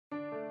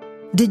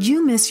Did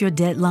you miss your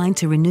deadline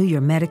to renew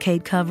your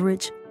Medicaid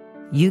coverage?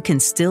 You can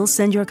still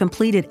send your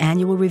completed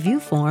annual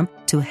review form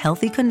to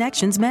Healthy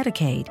Connections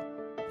Medicaid.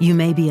 You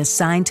may be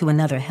assigned to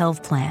another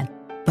health plan,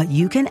 but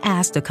you can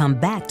ask to come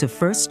back to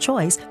First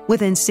Choice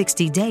within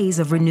 60 days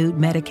of renewed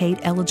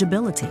Medicaid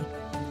eligibility.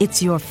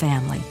 It's your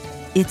family.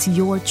 It's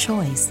your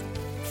choice.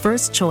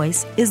 First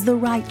Choice is the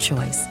right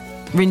choice.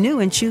 Renew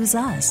and choose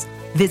us.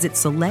 Visit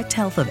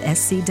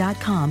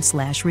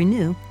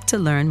selecthealthofsc.com/renew to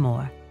learn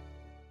more.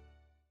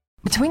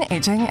 Between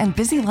aging and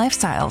busy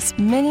lifestyles,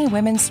 many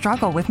women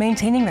struggle with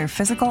maintaining their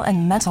physical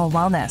and mental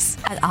wellness.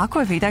 At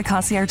Aquavita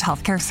Concierge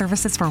Healthcare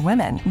Services for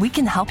Women, we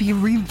can help you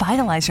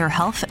revitalize your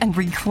health and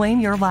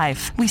reclaim your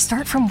life. We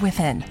start from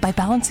within by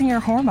balancing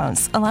your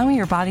hormones, allowing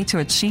your body to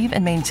achieve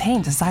and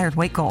maintain desired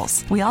weight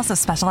goals. We also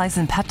specialize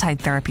in peptide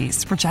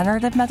therapies,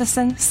 regenerative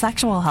medicine,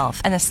 sexual health,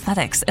 and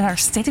aesthetics in our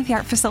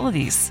state-of-the-art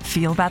facilities.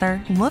 Feel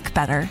better, look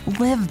better,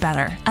 live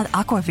better at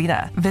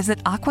Aquavita.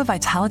 Visit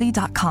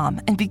aquavitality.com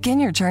and begin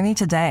your journey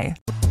today.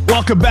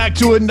 Welcome back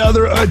to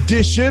another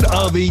edition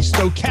of the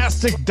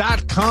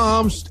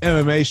Stochastic.com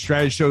MMA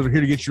strategy shows. We're here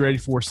to get you ready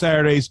for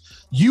Saturday's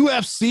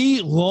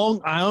UFC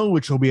Long Island,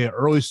 which will be an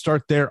early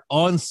start there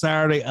on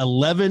Saturday,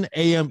 11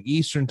 a.m.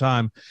 Eastern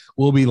time.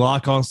 We'll be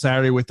locked on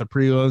Saturday with the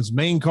prelims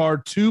main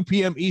card, 2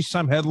 p.m. East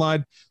time,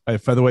 headlined by a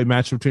featherweight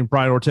match between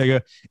Brian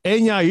Ortega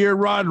and Yair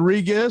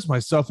Rodriguez.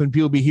 Myself and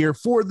P will be here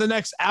for the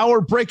next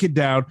hour, breaking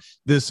down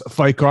this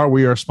fight card.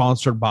 We are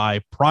sponsored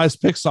by Prize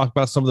Picks. Talk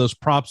about some of those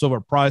props over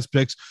at Prize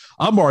Picks.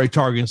 I'm already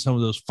targeting some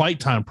of those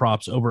fight time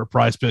props over at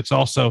Prize Picks.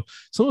 Also,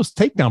 some of those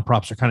takedown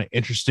props are kind of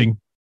interesting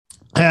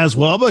as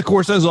well. But of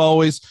course, as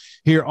always,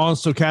 here on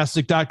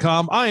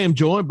Stochastic.com, I am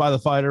joined by the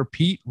fighter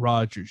Pete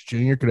Rogers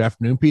Jr. Good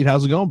afternoon, Pete.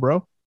 How's it going,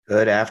 bro?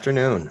 Good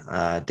afternoon.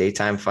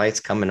 Daytime fights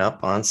coming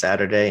up on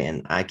Saturday,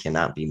 and I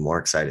cannot be more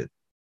excited.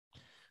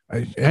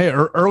 Hey,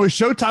 early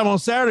showtime on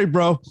Saturday,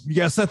 bro. You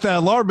got to set that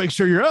alarm. Make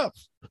sure you're up.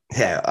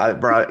 Yeah,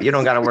 bro. You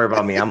don't got to worry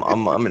about me. I'm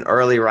an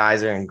early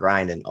riser and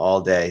grinding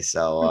all day.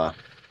 So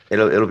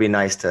it'll be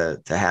nice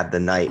to have the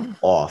night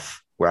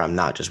off where I'm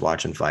not just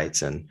watching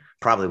fights, and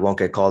probably won't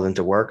get called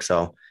into work.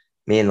 So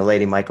me and the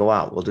lady might go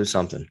out. We'll do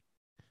something.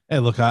 Hey,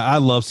 look, I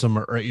love some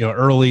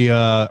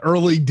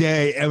early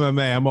day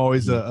MMA. I'm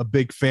always a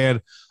big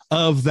fan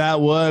of that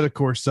one. Of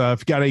course, if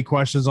you got any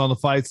questions on the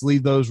fights,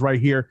 leave those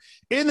right here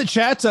in the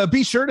chat.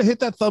 Be sure to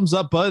hit that thumbs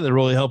up button. It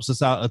really helps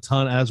us out a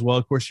ton as well.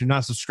 Of course, if you're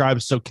not subscribed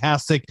to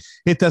Stochastic,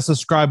 hit that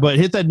subscribe button,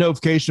 hit that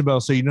notification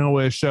bell so you know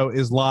when a show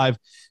is live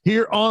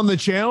here on the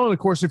channel. And of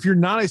course, if you're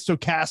not a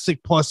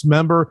Stochastic Plus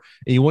member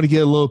and you want to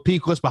get a little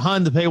peek what's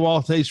behind the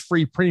paywall, today's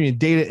free premium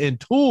data and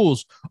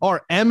tools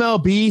are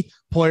MLB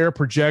player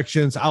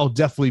projections. I'll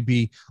definitely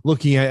be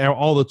looking at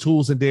all the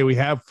tools and data we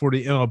have for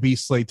the MLB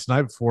slate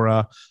tonight before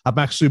I'm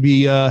actually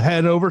be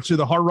heading over to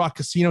the Hard Rock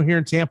Casino here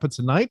in Tampa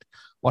tonight,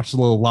 watch the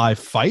little live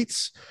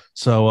fights.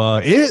 So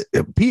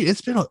Pete,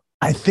 it's been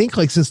I think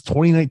like since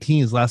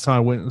 2019 is the last time I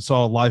went and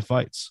saw live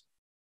fights.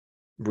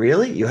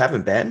 Really? You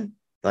haven't been?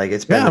 Like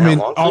it's been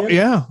long for you?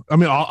 Yeah. I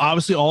mean,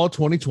 obviously all of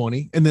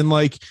 2020. And then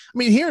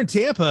here in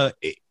Tampa,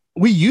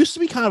 we used to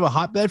be kind of a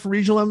hotbed for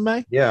regional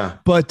MMA. Yeah.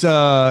 But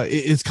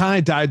it's kind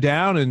of died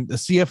down, and the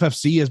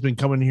CFFC has been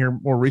coming here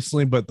more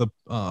recently. But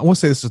I want to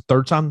say this is the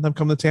third time them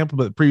coming to Tampa,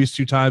 but the previous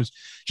two times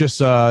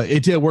just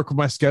it did work with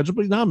my schedule.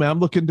 But no, man,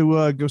 I'm looking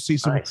to go see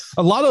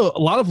a lot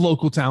of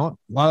local talent,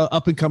 a lot of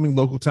up and coming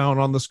local talent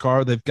on this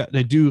card.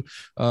 They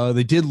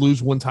did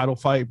lose one title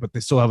fight, but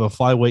they still have a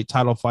flyweight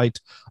title fight.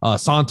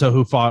 Santo,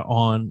 who fought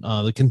on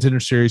the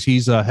Contender Series,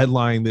 he's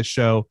headlining this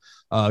show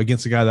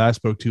against the guy that I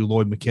spoke to,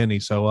 Lloyd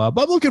McKinney. So,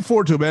 but I'm looking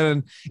forward to it,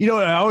 man. And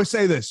I always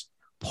say this: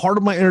 part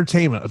of my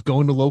entertainment of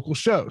going to local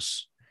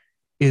shows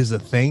is the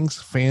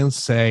things fans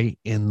say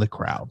in the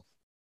crowd.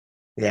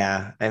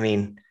 Yeah, I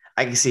mean,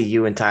 I can see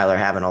you and Tyler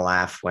having a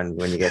laugh when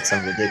you get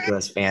some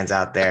ridiculous fans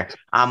out there.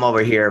 I'm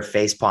over here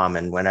face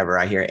palming whenever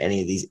I hear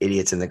any of these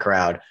idiots in the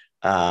crowd.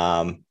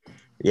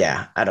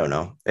 Yeah, I don't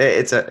know.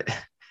 It's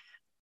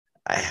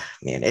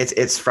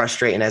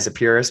frustrating as a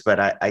purist,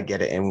 but I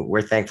get it, and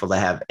we're thankful to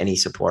have any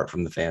support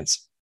from the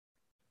fans.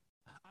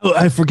 Oh,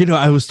 I forget who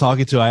I was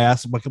talking to. I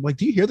asked him, I'm like,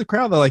 do you hear the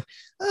crowd? They're like,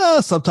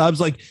 sometimes.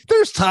 Like,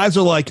 there's times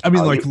where, look,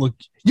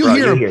 you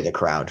hear the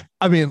crowd.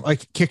 I mean,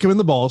 kick him in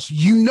the balls.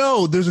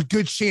 There's a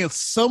good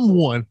chance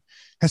someone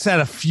has had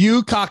a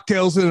few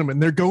cocktails in them,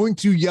 and they're going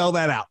to yell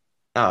that out.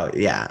 Oh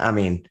yeah, I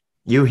mean,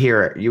 you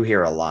hear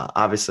a lot.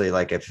 Obviously,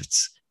 if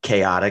it's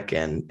chaotic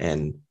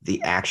and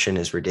the action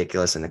is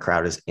ridiculous and the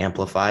crowd is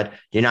amplified,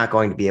 you're not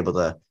going to be able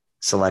to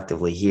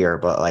selectively hear.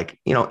 But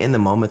in the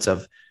moments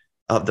of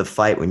the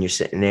fight, when you're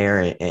sitting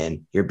there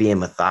and you're being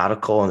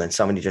methodical, and then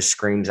somebody just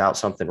screams out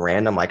something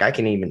random, I'd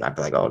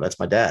be like, oh, that's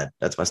my dad,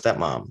 that's my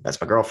stepmom,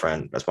 that's my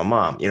girlfriend, that's my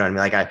mom. You know what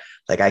I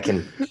mean? I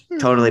can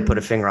totally put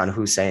a finger on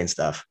who's saying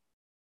stuff.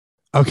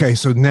 Okay,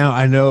 so now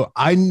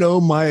I know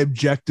my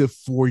objective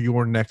for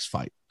your next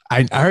fight.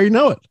 I already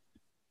know it.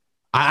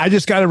 I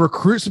just got to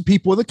recruit some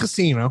people in the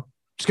casino,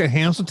 just gonna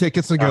hand some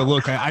tickets and go,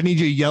 look, I need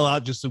you to yell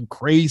out just some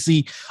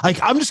crazy.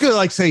 Like, I'm just gonna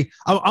like say,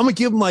 I'm gonna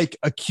give him like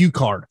a cue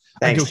card.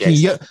 Thanks, can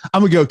you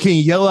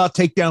yell out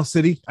Takedown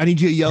City? I need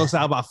you to yell us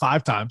out about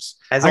 5 times.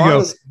 As long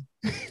as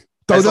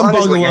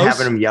what you're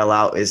having him yell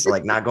out is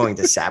like not going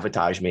to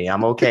sabotage me,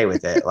 I'm okay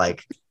with it.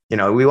 Like, you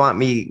know, we want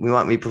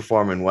me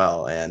performing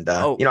well. And,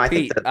 you know, I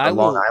think that the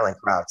Long Island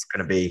crowd's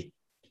going to be,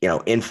 you know,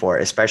 in for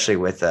it, especially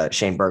with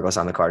Shane Burgos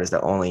on the card as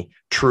the only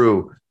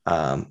true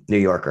New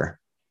Yorker.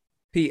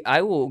 Pete,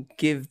 I will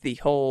give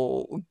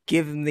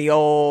him the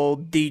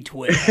old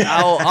D-twist.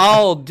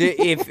 I'll do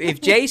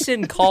if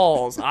Jason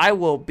calls, I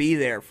will be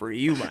there for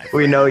you, my friend.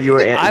 We know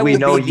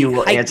you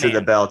will answer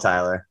the bell,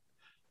 Tyler.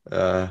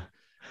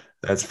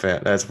 That's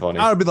funny.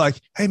 I would be like,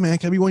 hey man,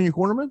 can I be one of your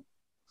cornermen?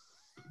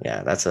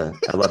 Yeah, I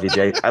love you,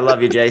 I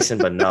love you, Jason,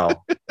 but no.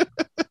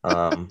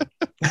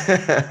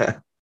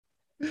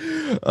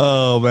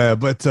 Oh man,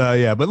 but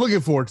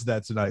looking forward to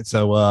that tonight.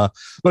 So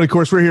but of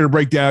course we're here to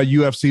break down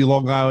UFC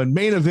Long Island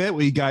main event.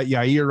 We got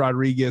Yair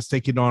Rodriguez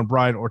taking on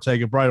Brian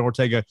Ortega. Brian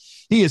Ortega,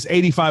 he is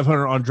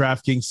 8,500 on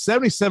DraftKings,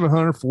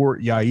 7,700 for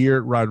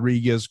Yair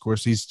Rodriguez. Of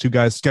course, these two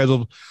guys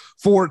scheduled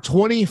for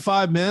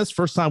 25 minutes.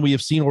 First time we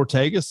have seen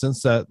Ortega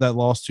since that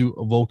loss to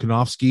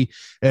Volkanovski.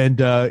 And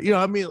you know,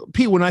 I mean,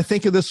 Pete, when I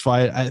think of this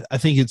fight, I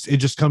think it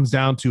just comes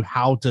down to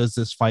how does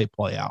this fight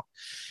play out.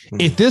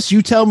 If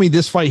you tell me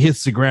this fight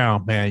hits the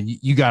ground, man,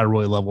 you got to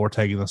really love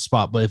Ortega in the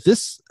spot. But if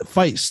this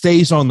fight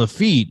stays on the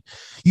feet,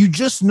 you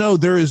just know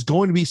there is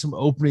going to be some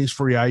openings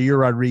for Yair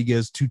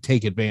Rodriguez to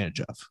take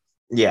advantage of.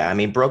 Yeah, I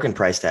mean, broken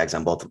price tags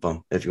on both of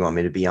them, if you want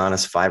me to be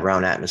honest.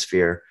 5-round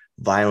atmosphere,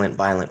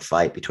 violent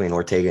fight between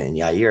Ortega and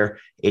Yair.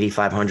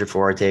 8,500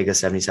 for Ortega,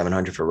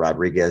 7,700 for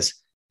Rodriguez.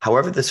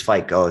 However this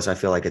fight goes, I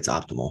feel like it's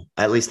optimal.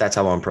 At least that's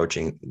how I'm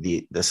approaching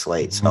the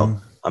slate. So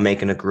I'm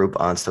making a group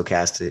on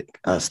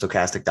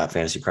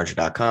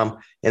stochastic.fantasycruncher.com,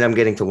 and I'm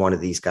getting to one of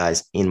these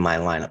guys in my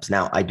lineups.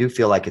 Now, I do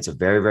feel like it's a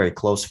very, very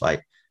close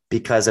fight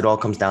because it all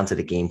comes down to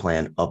the game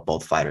plan of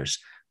both fighters.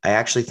 I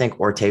actually think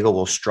Ortega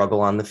will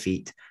struggle on the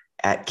feet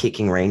at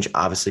kicking range,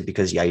 obviously,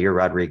 because Yair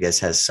Rodriguez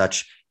has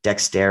such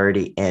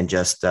dexterity and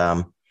just,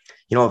 a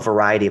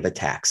variety of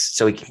attacks.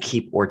 So he can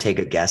keep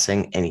Ortega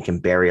guessing, and he can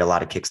bury a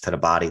lot of kicks to the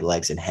body,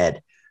 legs, and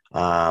head.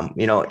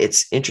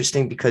 It's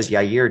interesting because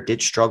Yair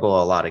did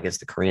struggle a lot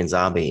against the Korean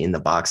Zombie in the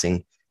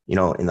boxing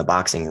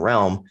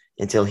realm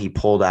until he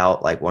pulled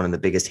out like one of the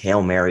biggest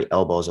Hail Mary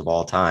elbows of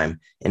all time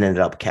and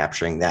ended up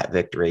capturing that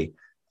victory.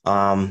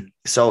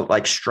 So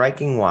like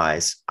striking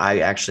wise,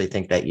 I actually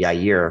think that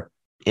Yair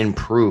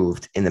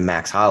improved in the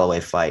Max Holloway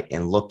fight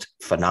and looked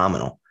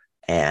phenomenal.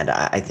 And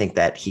I think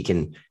that he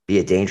can be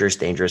a dangerous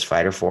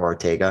fighter for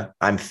Ortega.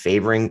 I'm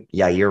favoring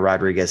Yair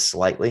Rodriguez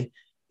slightly,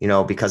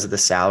 because of the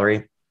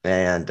salary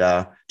and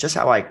just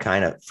how I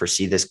kind of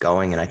foresee this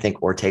going. And I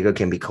think Ortega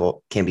can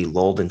be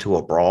lulled into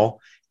a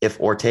brawl. If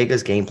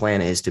Ortega's game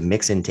plan is to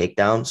mix in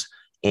takedowns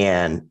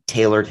and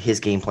tailored his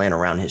game plan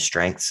around his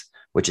strengths,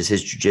 which is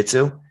his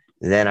jiu-jitsu,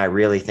 then I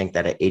really think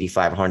that at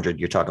 8,500,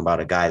 you're talking about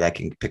a guy that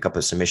can pick up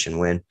a submission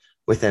win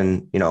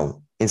within,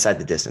 inside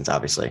the distance,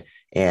 obviously.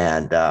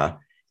 And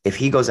if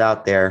he goes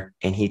out there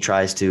and he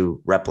tries to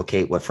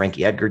replicate what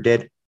Frankie Edgar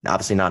did,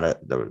 obviously not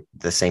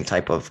the same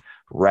type of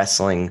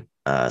wrestling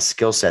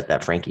skill set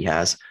that Frankie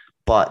has,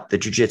 but the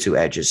jiu-jitsu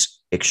edge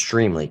is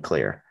extremely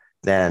clear,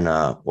 then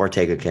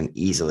Ortega can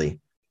easily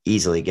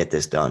get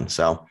this done.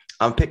 So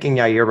I'm picking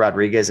Yair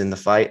Rodriguez in the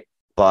fight,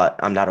 but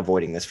I'm not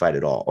avoiding this fight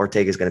at all.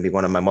 Ortega is going to be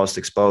one of my most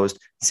exposed.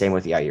 Same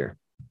with Yair.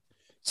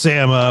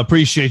 Sam,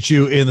 appreciate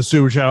you in the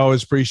super chat. I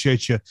always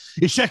appreciate you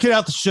checking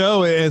out the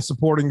show and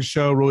supporting the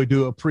show. Really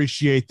do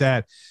appreciate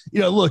that.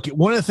 Look,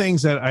 one of the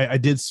things that I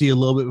did see a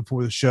little bit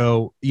before the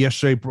show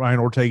yesterday, Brian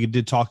Ortega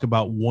did talk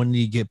about wanting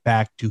to get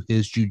back to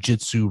his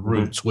jiu-jitsu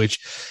roots, which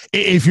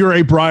if you're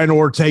a Brian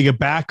Ortega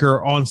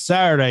backer on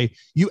Saturday,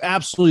 you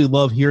absolutely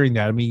love hearing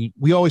that. I mean,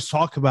 we always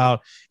talk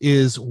about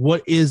is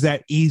what is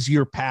that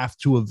easier path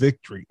to a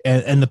victory,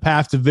 and the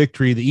path to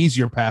victory, the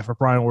easier path for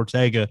Brian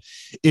Ortega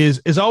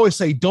is I always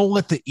say, don't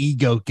let the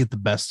ego get the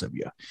best of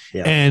you,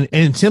 and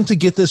attempt to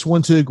get this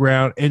one to the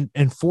ground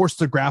and force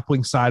the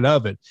grappling side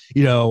of it.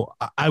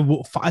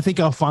 I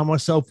think I'll find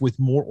myself with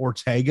more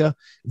Ortega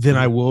than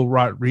I will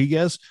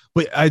Rodriguez,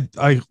 but I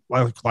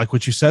like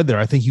what you said there.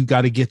 I think you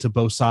got to get to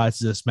both sides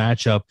of this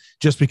matchup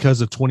just because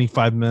of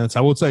 25 minutes.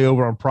 I will say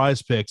over on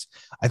Prize Picks,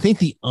 I think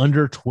the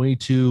under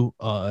 22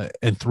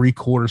 and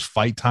 3/4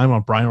 fight time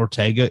on Brian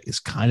Ortega is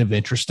kind of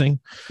interesting.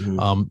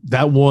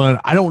 That one,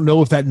 I don't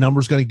know if that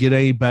number is going to get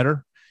any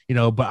better.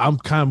 But I'm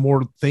kind of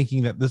more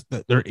thinking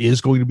that there is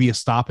going to be a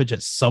stoppage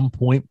at some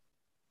point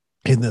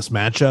in this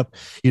matchup,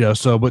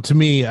 but to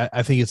me,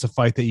 I think it's a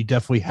fight that you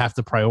definitely have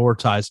to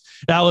prioritize.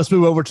 Now let's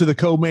move over to the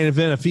co-main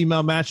event, a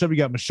female matchup. You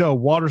got Michelle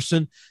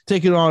Waterson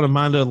taking on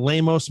Amanda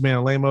Lemos.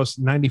 Amanda Lemos,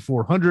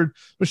 9,400.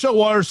 Michelle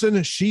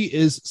Waterson, she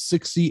is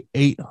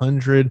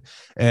 6,800.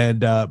 And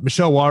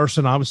Michelle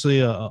Waterson,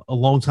 obviously a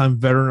longtime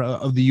veteran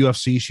of the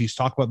UFC. She's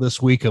talked about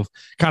this week of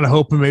kind of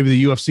hoping maybe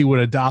the UFC would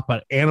adopt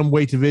an atom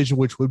weight division,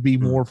 which would be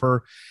more of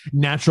her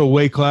natural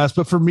weight class.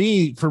 But for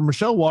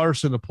Michelle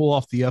Waterson to pull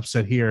off the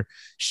upset here,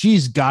 she's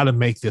got to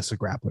make this a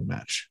grappling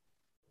match.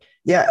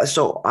 Yeah.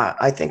 So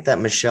I think that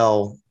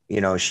Michelle,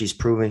 she's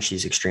proven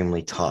she's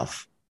extremely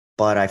tough,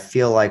 but I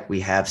feel like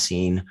we have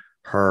seen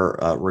her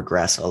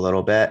regress a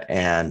little bit,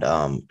 and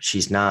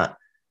she's not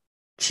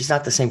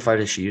the same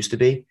fighter she used to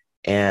be.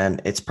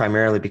 And it's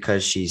primarily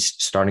because she's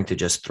starting to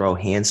just throw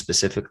hands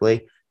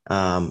specifically.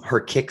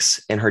 Her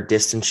kicks and her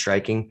distance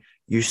striking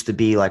used to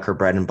be like her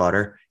bread and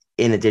butter,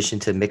 in addition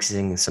to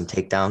mixing some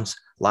takedowns,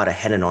 a lot of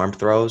head and arm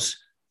throws,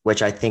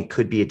 which I think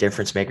could be a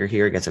difference maker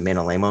here against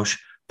Amanda Lemos.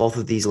 Both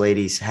of these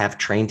ladies have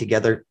trained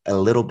together a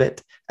little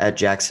bit at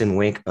Jackson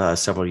Wink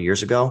several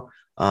years ago.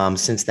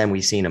 Since then,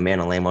 we've seen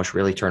Amanda Lemos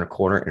really turn a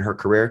corner in her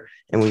career,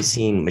 and we've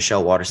seen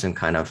Michelle Waterson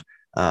kind of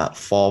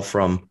fall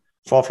from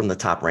the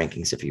top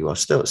rankings, if you will.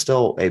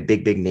 Still a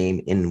big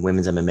name in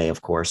women's MMA,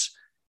 of course.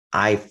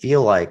 I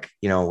feel like,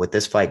 with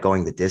this fight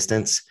going the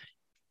distance,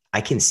 I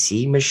can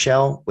see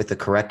Michelle with the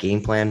correct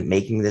game plan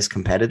making this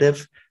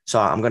competitive. So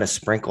I'm going to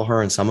sprinkle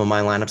her in some of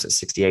my lineups at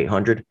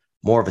 6,800,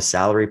 more of a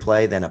salary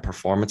play than a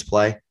performance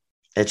play.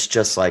 It's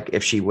just like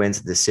if she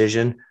wins the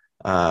decision,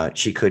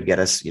 she could get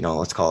us,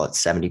 let's call it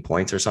 70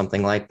 points or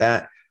something like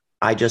that.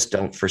 I just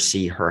don't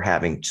foresee her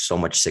having so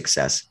much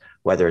success,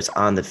 whether it's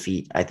on the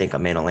feet. I think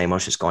Amanda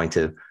Lemos is going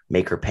to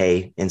make her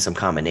pay in some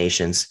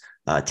combinations,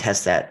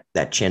 test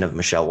that chin of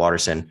Michelle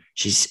Waterson.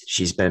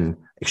 She's been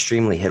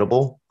extremely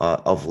hittable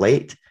of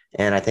late.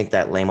 And I think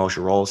that Lemos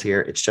rolls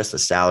here. It's just a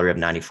salary of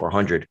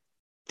 9,400.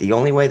 The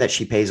only way that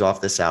she pays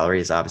off the salary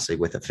is obviously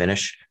with a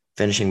finish.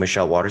 Finishing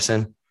Michelle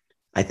Waterson,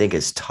 I think,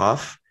 is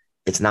tough.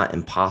 It's not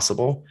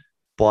impossible,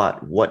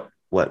 but what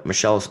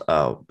Michelle's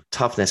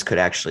toughness could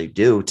actually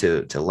do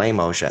to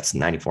Lemos, that's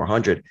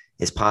 9,400,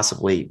 is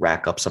possibly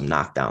rack up some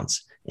knockdowns.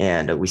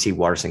 And we see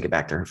Waterson get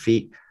back to her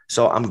feet.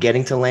 So I'm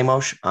getting to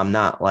Lemos. I'm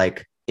not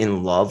like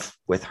in love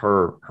with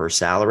her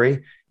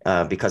salary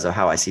because of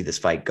how I see this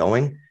fight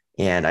going.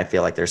 And I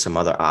feel like there's some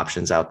other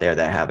options out there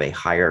that have a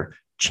higher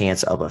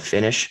chance of a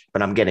finish,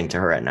 but I'm getting to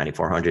her at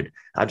 9,400.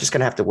 I'm just going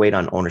to have to wait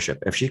on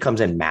ownership. If she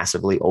comes in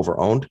massively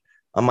over-owned,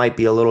 I might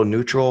be a little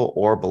neutral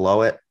or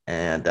below it.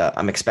 And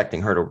I'm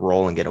expecting her to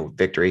roll and get a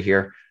victory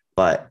here.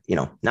 But,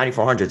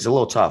 9,400 is a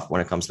little tough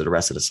when it comes to the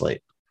rest of the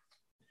slate.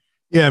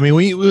 Yeah, I mean,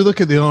 we look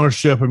at the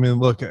ownership. I mean,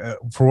 look,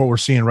 for what we're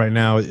seeing right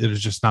now, it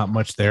is just not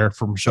much there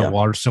for Michelle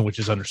Waterson, which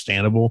is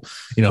understandable.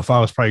 If I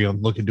was probably going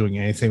to look at doing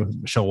anything with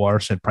Michelle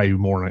Waterson, it'd probably be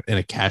more in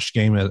a cash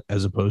game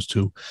as opposed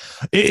to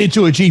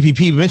into a GPP.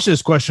 We mentioned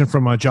this question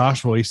from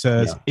Joshua. He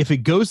says, if it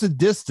goes the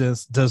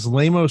distance, does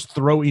Lemos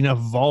throw enough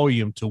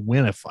volume to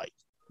win a fight?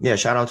 Yeah,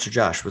 shout out to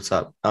Josh. What's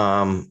up?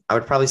 I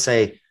would probably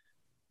say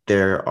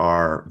there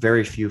are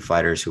very few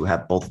fighters who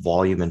have both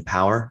volume and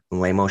power.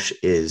 Lemos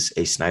is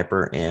a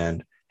sniper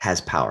and has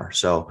power.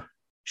 So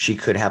she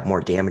could have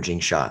more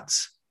damaging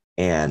shots,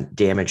 and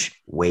damage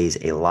weighs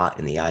a lot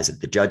in the eyes of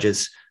the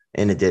judges.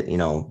 And it did,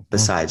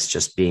 besides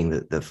just being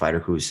the fighter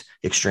who's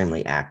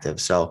extremely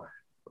active. So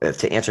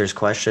to answer his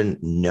question,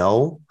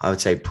 no, I would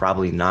say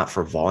probably not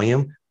for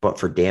volume, but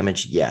for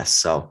damage, yes.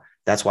 So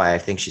that's why I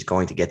think she's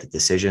going to get the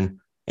decision.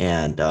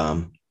 And,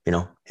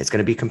 it's going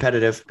to be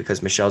competitive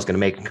because Michelle's going to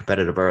make it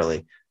competitive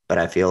early. But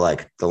I feel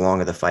like the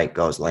longer the fight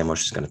goes,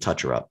 Lemos is going to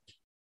touch her up.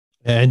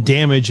 And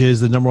damage is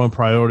the number one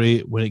priority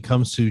when it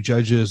comes to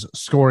judges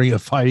scoring a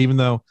fight, even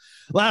though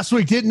last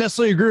week didn't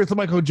necessarily agree with the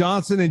Michael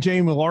Johnson and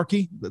Jamie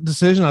Malarkey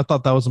decision. I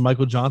thought that was a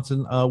Michael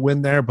Johnson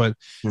win there, but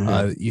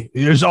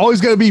there's always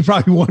going to be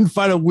probably one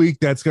fight a week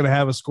that's going to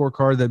have a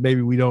scorecard that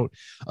maybe we don't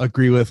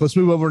agree with. Let's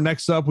move over.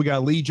 Next up, we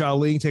got Li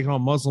Jialing taking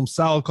on Muslim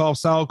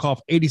Salikov. Salikov,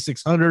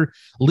 8,600.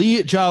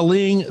 Li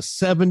Jialing,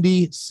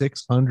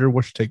 7,600.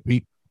 What's your take,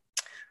 Pete?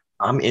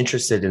 I'm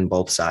interested in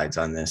both sides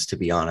on this, to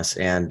be honest.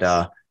 And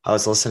I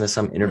was listening to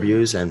some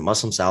interviews, and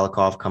Muslim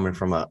Salikov coming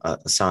from a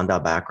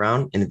Sanda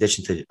background, in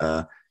addition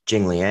to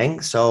Jing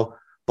Liang. So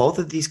both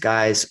of these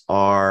guys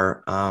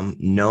are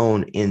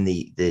known in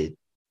the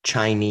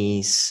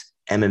Chinese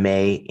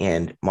MMA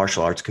and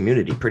martial arts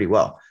community pretty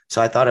well.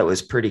 So I thought it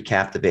was pretty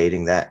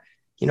captivating that,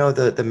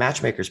 the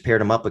matchmakers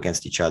paired them up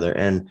against each other,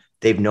 and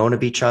they've known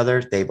of each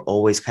other. They've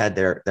always had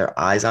their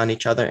eyes on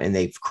each other, and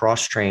they've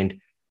cross-trained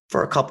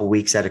for a couple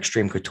weeks at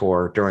Extreme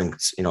Couture during,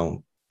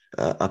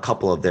 a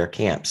couple of their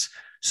camps.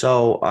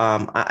 So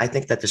I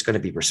think that there's going to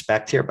be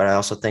respect here, but I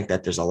also think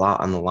that there's a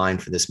lot on the line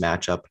for this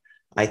matchup.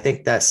 I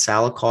think that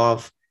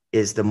Salikov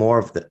is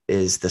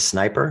the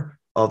sniper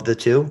of the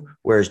two,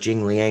 whereas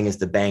Jing Liang is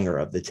the banger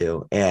of the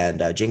two.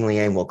 And Jing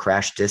Liang will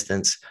crash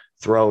distance,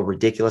 throw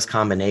ridiculous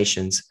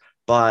combinations,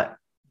 but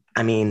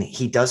I mean,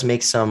 he does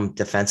make some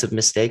defensive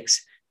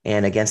mistakes.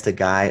 And against a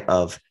guy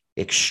of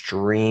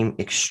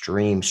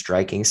extreme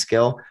striking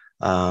skill.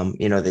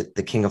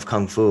 The king of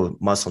Kung Fu,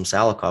 Muslim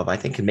Salikov, I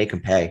think can make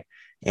him pay.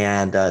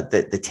 And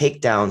the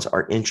takedowns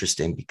are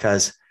interesting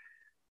because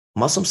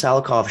Muslim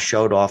Salikov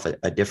showed off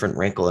a different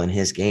wrinkle in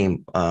his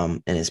game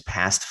in his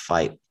past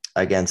fight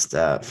against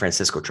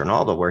Francisco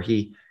Trinaldo, where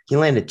he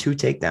landed 2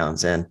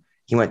 takedowns and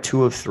he went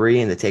 2 of 3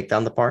 in the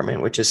takedown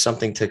department, which is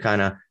something to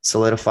kind of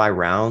solidify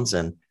rounds.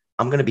 And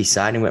I'm going to be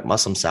siding with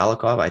Muslim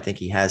Salikov. I think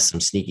he has some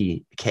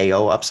sneaky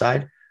KO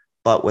upside.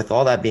 But with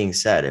all that being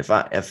said, if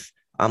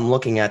I'm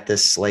looking at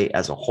this slate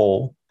as a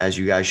whole, as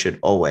you guys should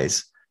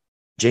always,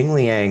 Jing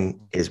Liang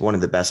is one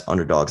of the best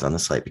underdogs on the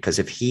slate, because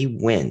if he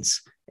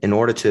wins, in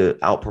order to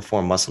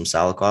outperform Muslim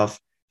Salikov,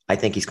 I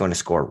think he's going to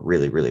score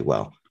really, really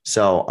well.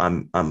 So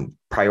I'm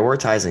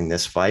prioritizing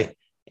this fight,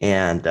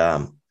 and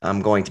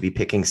I'm going to be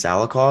picking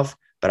Salikov,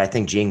 but I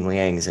think Jing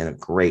Liang is in a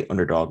great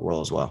underdog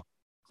role as well.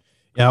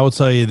 Yeah, I will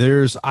tell you,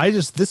 this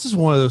is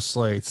one of those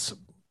slates.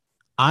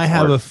 I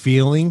have a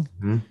feeling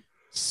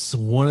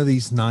one of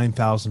these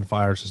 9,000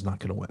 fighters is not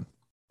going to win.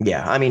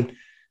 Yeah, I mean,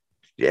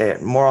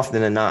 more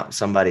often than not,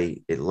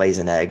 somebody lays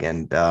an egg,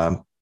 and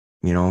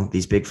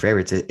these big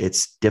favorites.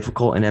 It's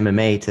difficult in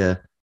MMA to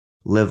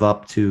live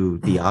up to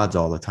the odds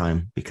all the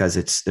time, because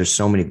there's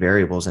so many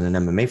variables in an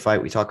MMA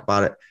fight. We talk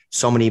about it,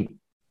 so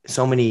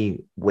many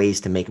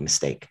ways to make a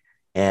mistake.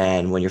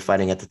 And when you're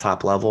fighting at the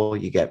top level,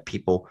 you get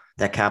people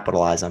that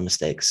capitalize on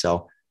mistakes.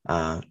 So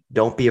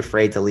don't be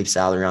afraid to leave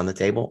salary on the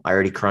table. I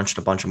already crunched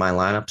a bunch of my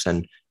lineups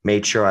and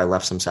made sure I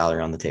left some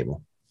salary on the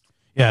table.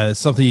 Yeah, it's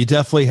something you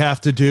definitely have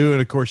to do.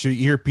 And of course, you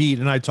hear Pete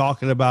and I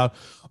talking about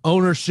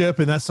ownership,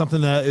 and that's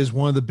something that is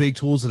one of the big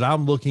tools that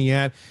I'm looking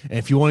at. And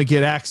if you want to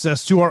get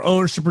access to our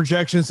ownership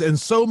projections and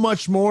so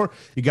much more,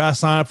 you got to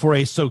sign up for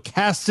a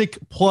Stokastic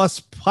Plus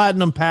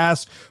Platinum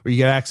Pass, where you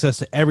get access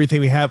to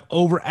everything we have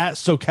over at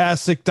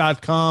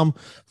stokastic.com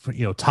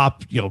for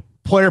top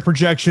player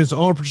projections,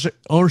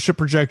 ownership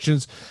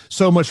projections,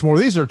 so much more.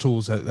 These are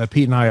tools that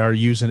Pete and I are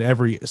using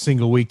every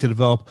single week to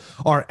develop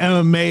our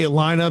MMA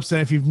lineups. And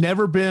if you've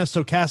never been a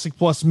Stokastic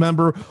Plus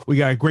member, we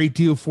got a great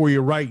deal for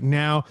you right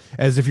now.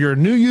 As if you're a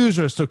new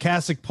user of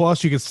Stokastic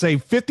Plus, you can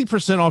save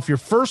 50% off your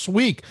first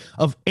week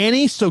of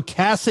any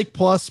Stokastic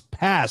Plus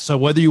pass. So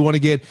whether you want to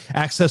get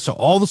access to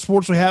all the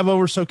sports we have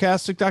over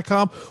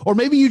stokastic.com, or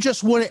maybe you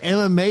just want an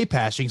MMA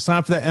pass, you can sign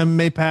up for that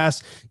MMA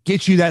pass,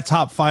 get you that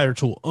top fighter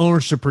tool,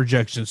 ownership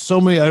projections, so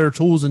many other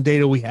tools and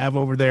data we have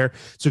over there.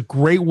 It's a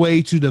great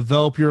way to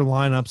develop your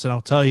lineups. And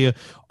I'll tell you,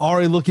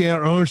 already looking at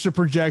our ownership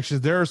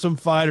projections, there are some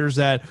fighters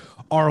that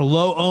are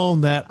low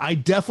owned that I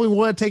definitely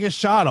want to take a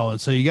shot on.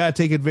 So you got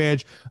to take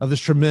advantage of this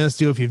tremendous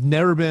deal. If you've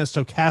never been a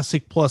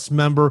Stokastic Plus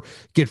member,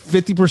 get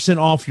 50%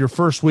 off your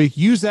first week.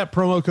 Use that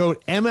promo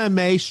code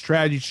MMA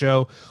Strategy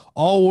Show.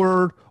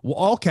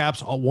 All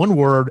caps, one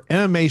word,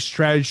 MMA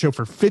Strategy Show,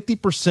 for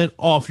 50%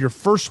 off your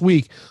first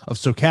week of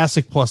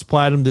Stokastic Plus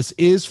Platinum. This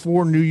is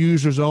for new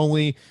users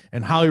only,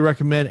 and highly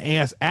recommend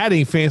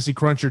adding Fantasy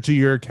Cruncher to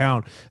your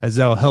account, as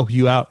that'll help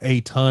you out a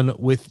ton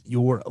with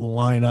your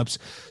lineups.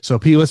 So,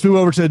 Pete, let's move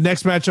over to the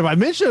next matchup. I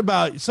mentioned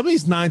about some of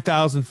these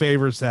 9,000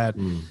 favorites that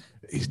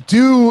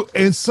do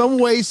in some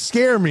ways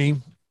scare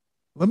me.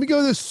 Let me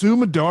go to the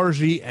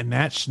Sumadarji and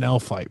Matt Schnell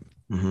fight.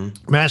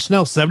 Matt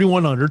Schnell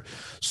 7,100,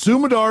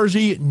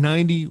 Sumadarji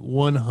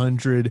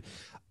 9,100.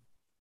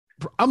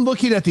 I'm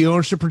looking at the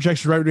ownership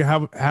projection right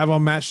now have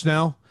on Matt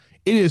Schnell.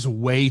 It is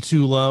way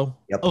too low.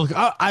 Yep. Look,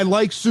 I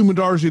like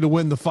Sumadarji to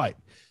win the fight.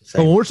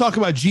 Same. But when we're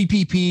talking about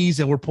GPPs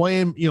and we're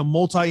playing,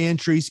 multi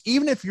entries,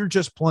 even if you're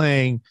just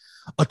playing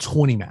a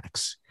 20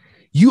 max,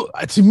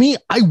 to me,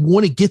 I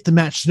want to get the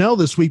Matt Schnell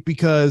this week,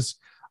 because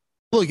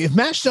look, if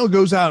Matt Schnell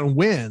goes out and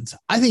wins,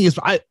 I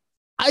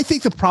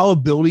think the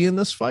probability in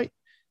this fight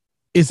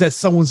is that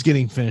someone's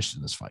getting finished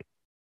in this fight.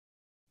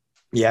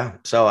 Yeah.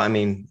 So, I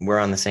mean, we're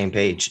on the same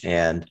page,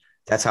 and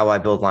that's how I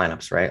build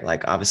lineups, right?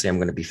 Like, obviously I'm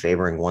going to be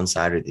favoring one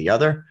side or the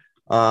other.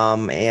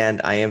 And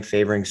I am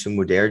favoring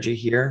Sumadarji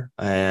here.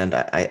 And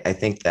I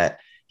think that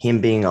him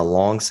being a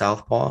long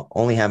southpaw,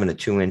 only having a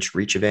 2-inch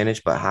reach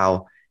advantage, but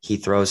how he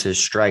throws his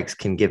strikes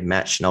can give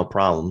Matt Schnell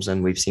problems.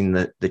 And we've seen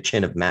the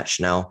chin of Matt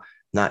Schnell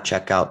not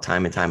check out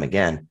time and time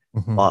again.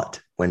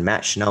 But when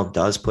Matt Schnell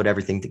does put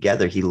everything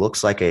together, he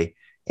looks like a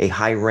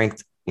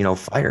high-ranked,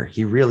 fighter.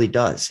 He really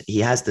does. He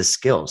has the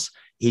skills.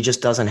 He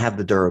just doesn't have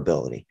the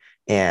durability.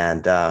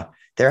 And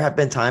there have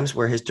been times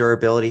where his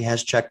durability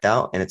has checked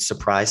out, and it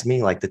surprised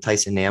me, like the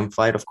Tyson Nam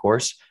fight, of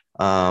course.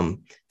 The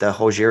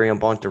Rogério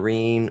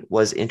Bontorin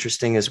was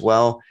interesting as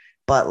well.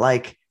 But,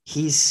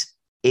 he's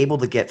able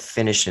to get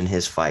finished in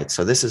his fight.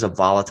 So this is a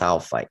volatile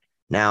fight.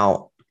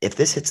 Now, if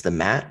this hits the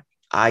mat,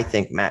 I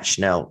think Matt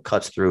Schnell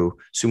cuts through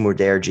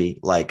Sumadarji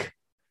like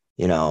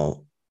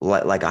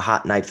a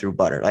hot knife through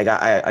butter.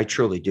 I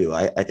truly do.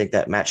 I think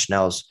that Matt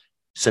Schnell's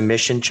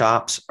submission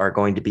chops are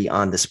going to be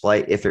on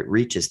display if it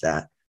reaches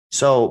that.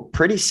 So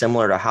pretty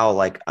similar to how,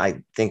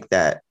 I think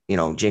that,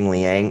 Jing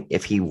Liang,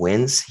 if he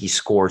wins, he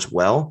scores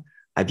well.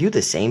 I view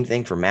the same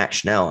thing for Matt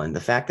Schnell. And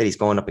the fact that he's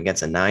going up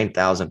against a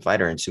 9,000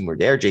 fighter in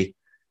Sumadarji,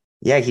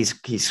 yeah,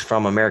 he's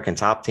from American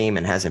Top Team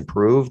and has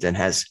improved and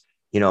has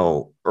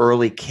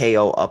early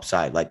KO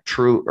upside, like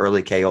true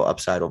early KO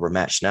upside over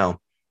Matt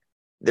Schnell,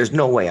 there's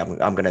no way I'm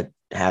going to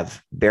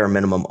have bare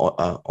minimum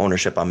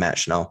ownership on Matt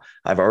Schnell.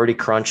 I've already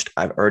crunched.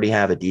 I've already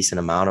have a decent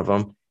amount of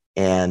them.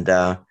 And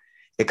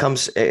it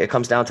comes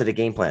down to the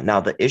game plan.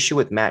 Now, the issue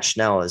with Matt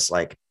Schnell is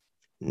like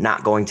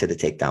not going to the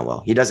takedown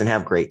well. He doesn't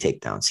have great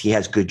takedowns. He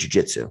has good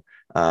jiu-jitsu.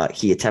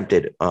 He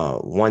attempted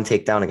one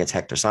takedown against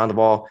Hector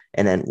Sandoval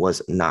and then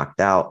was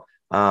knocked out.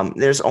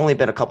 There's only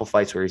been a couple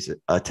fights where he's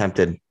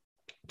attempted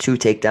 2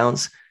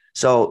 takedowns.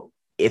 So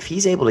if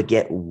he's able to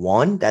get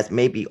one, that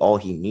may be all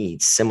he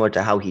needs, similar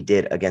to how he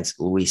did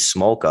against Luis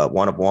Smolka,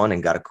 1 of 1,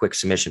 and got a quick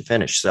submission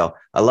finish. So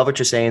I love what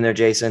you're saying there,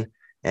 Jason.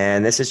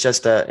 And this is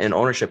just an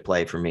ownership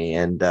play for me.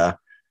 And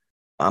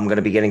I'm going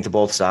to be getting to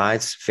both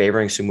sides,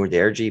 favoring Sumur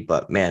Derji,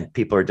 but man,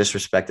 people are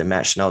disrespecting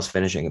Matt Schnell's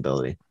finishing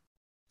ability.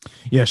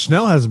 Yeah,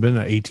 Schnell hasn't been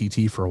an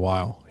ATT for a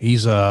while.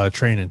 He's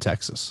trained in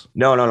Texas.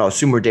 No.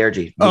 Sumur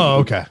Derji. Oh,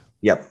 okay.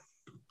 Yep.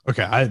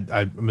 Okay,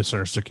 I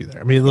misunderstood you there.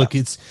 I mean, look,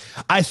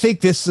 I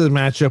think this is a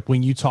matchup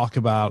when you talk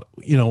about,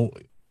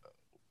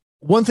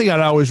 one thing I'd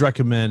always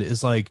recommend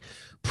is like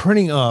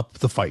printing up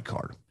the fight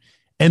card.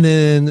 And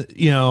then,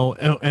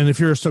 and if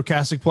you're a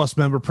Stochastic Plus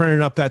member,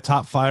 printing up that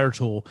top fire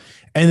tool.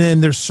 And then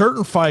there's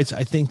certain fights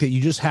I think that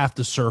you just have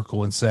to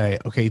circle and say,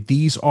 okay,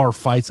 these are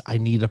fights I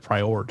need to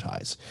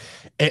prioritize.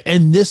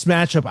 And this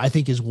matchup, I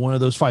think, is one of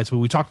those fights.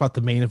 When we talk about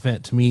the main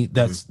event, to me,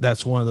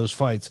 that's one of those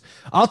fights.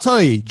 I'll tell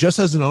you, just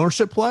as an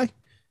ownership play,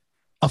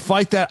 a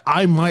fight that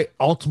I might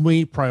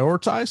ultimately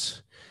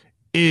prioritize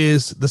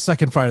is the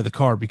second fight of the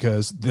card,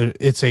 because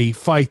it's a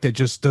fight that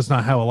just does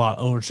not have a lot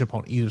of ownership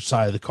on either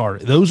side of the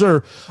card. Those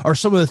are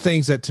some of the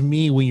things that, to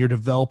me, when you're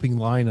developing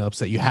lineups,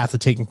 that you have to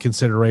take in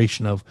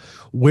consideration of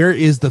where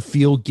is the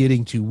field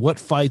getting to, what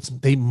fights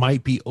they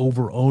might be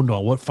over-owned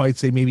on, what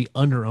fights they may be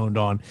under-owned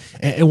on,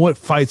 and what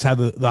fights have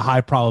the high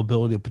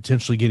probability of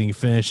potentially getting a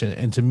finish.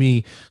 And to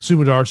me,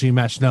 Sumur Derji and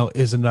Matt Schnell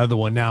is another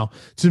one. Now,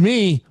 to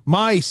me,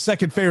 my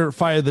second favorite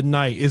fight of the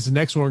night is the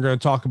next one we're going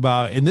to talk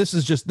about, and this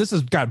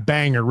has got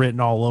banger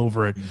written all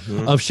over it,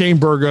 of Shane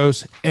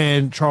Burgos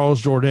and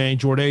Charles Jourdain.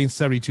 Jourdain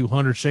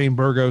 7,200, Shane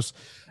Burgos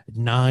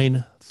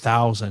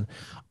 9,000.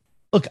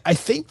 Look, I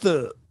think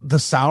the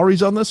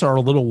salaries on this are a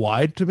little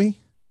wide to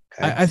me.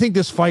 Okay. I think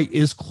this fight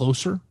is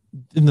closer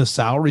than the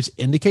salaries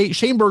indicate.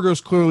 Shane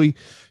Burgos clearly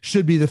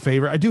should be the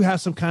favorite. I do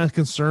have some kind of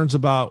concerns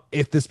about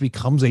if this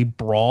becomes a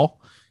brawl,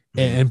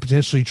 and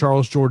potentially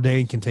Charles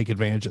Jourdain can take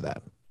advantage of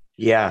that.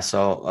 Yeah,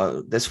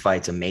 so this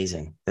fight's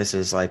amazing. This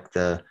is like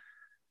the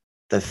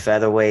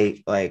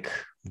featherweight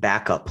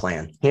backup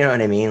plan. You know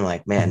what I mean?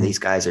 Like, man, these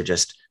guys are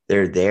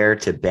they're there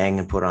to bang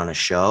and put on a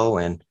show.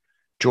 And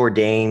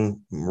Jourdain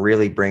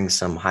really brings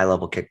some high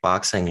level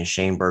kickboxing, and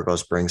Shane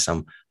Burgos brings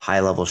some high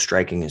level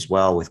striking as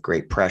well, with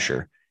great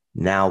pressure.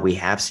 Now, we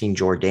have seen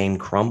Jourdain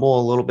crumble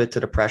a little bit to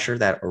the pressure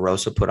that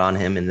Arosa put on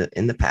him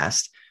in the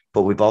past,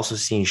 but we've also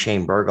seen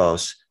Shane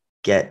Burgos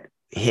get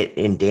hit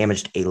and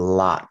damaged a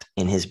lot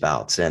in his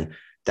bouts. And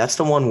that's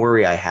the one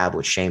worry I have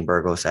with Shane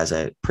Burgos as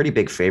a pretty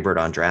big favorite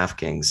on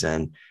DraftKings.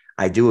 And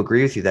I do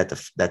agree with you that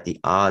the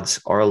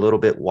odds are a little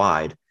bit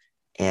wide.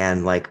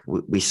 And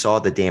we saw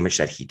the damage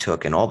that he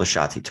took and all the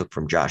shots he took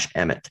from Josh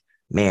Emmett.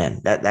 Man,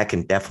 that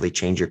can definitely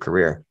change your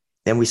career.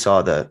 Then we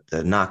saw the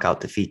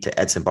knockout defeat to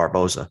Edson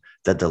Barboza,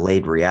 the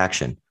delayed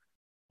reaction,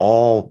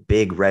 all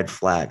big red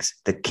flags.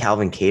 The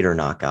Calvin Kattar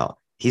knockout.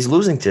 He's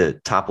losing to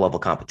top level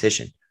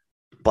competition,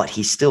 but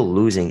he's still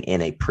losing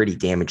in a pretty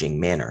damaging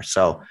manner.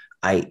 So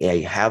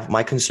I have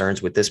my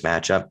concerns with this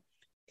matchup.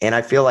 And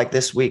I feel like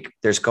this week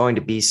there's going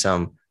to be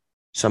some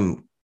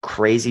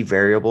crazy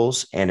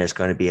variables, and there's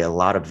going to be a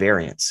lot of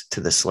variance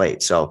to the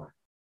slate. So,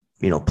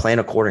 plan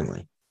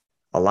accordingly.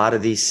 A lot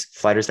of these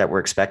fighters that we're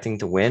expecting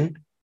to win,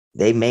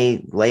 they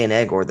may lay an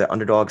egg, or the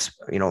underdogs,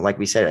 like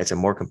we said, it's a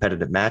more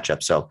competitive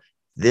matchup. So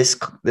this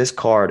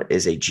card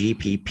is a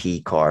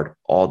GPP card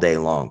all day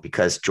long,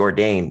 because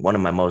Jourdain, one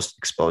of my most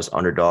exposed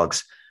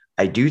underdogs,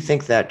 I do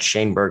think that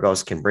Shane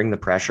Burgos can bring the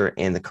pressure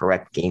and the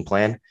correct game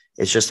plan.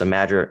 It's just a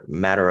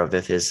matter of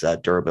if his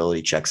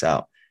durability checks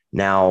out.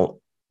 Now,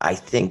 I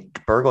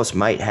think Burgos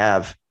might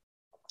have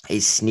a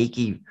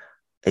sneaky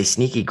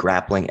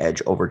grappling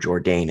edge over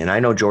Jourdain. And I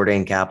know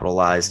Jourdain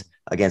capitalized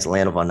against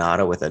Lando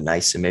Venata with a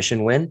nice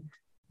submission win,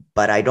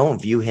 but I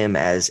don't view him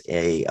as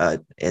a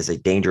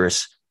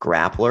dangerous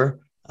grappler.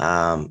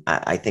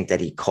 I think that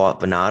he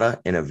caught Venata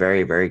in a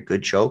very, very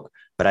good choke,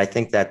 but I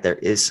think that there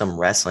is some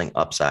wrestling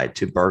upside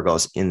to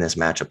Burgos in this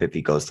matchup if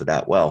he goes to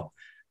that well.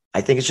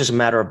 I think it's just a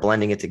matter of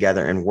blending it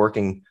together and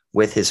working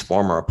with his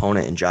former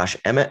opponent in Josh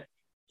Emmett,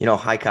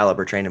 high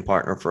caliber training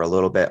partner for a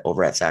little bit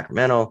over at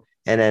Sacramento,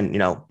 and then,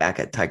 back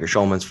at Tiger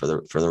Schulman's for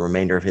the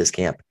remainder of his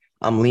camp.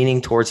 I'm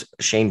leaning towards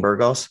Shane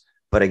Burgos,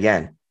 but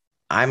again,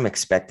 I'm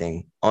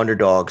expecting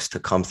underdogs to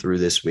come through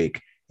this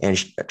week, and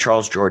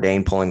Charles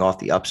Jourdain pulling off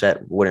the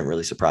upset wouldn't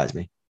really surprise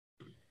me.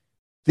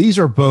 These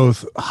are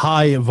both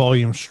high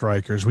volume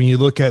strikers. When you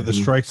look at the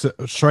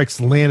strikes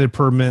landed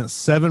per minute,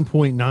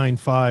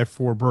 7.95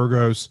 for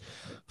Burgos,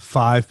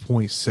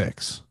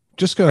 5.6.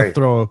 Just gonna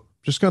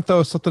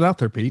throw something out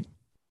there, Pete.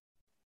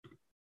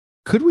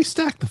 Could we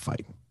stack the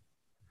fight?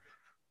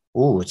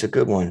 Ooh, it's a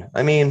good one.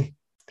 I mean,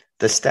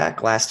 the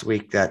stack last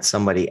week that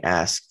somebody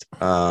asked,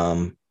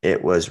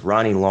 it was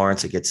Ronnie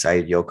Lawrence against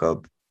Said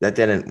Yokob. That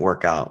didn't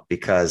work out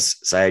because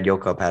Said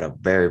Yokob had a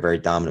very, very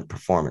dominant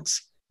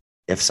performance.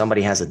 If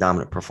somebody has a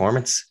dominant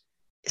performance,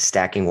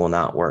 stacking will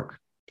not work.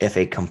 If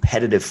a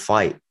competitive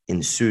fight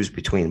ensues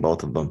between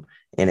both of them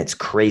and it's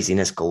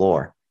craziness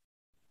galore,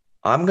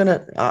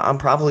 I'm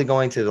probably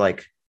going to,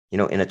 like, in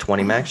a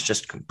 20 max,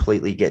 just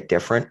completely get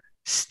different,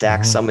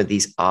 stack some of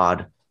these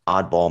oddball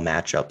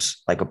matchups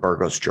like a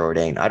Burgos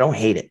Jourdain. I don't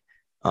hate it.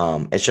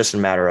 It's just a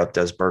matter of,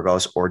 does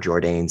Burgos or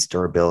Jourdain's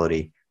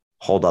durability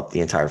hold up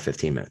the entire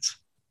 15 minutes?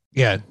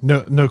 Yeah,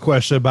 no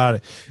question about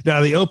it.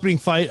 Now, the opening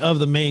fight of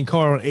the main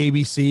card on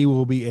ABC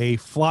will be a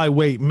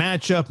flyweight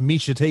matchup.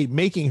 Miesha Tate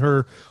making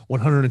her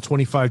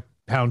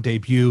 125-pound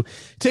debut,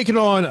 taking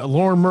on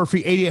Lauren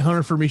Murphy.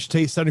 8,800 for Miesha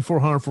Tate,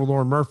 7,400 for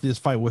Lauren Murphy. This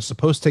fight was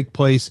supposed to take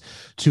place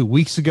 2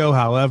 weeks ago.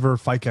 However,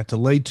 fight got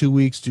delayed 2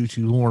 weeks due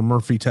to Lauren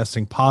Murphy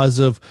testing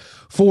positive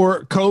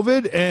for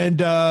COVID. And,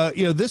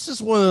 this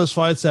is one of those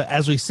fights that,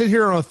 as we sit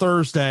here on a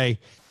Thursday,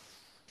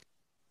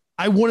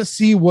 I want to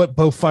see what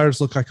both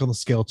fighters look like on the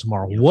scale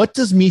tomorrow. What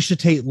does Miesha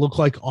Tate look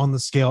like on the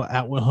scale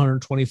at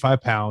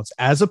 125 pounds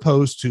as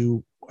opposed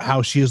to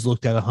how she has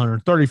looked at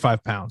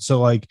 135 pounds?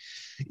 So, like,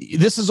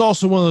 this is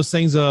also one of those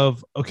things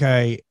of,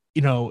 okay,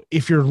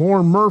 if you're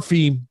Lauren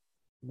Murphy,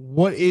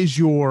 what's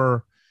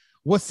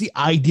the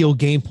ideal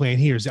game plan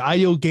here? Is the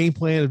ideal game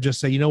plan of just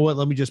say, you know what,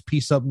 let me just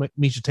piece up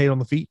Miesha Tate on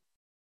the feet?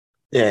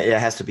 Yeah, it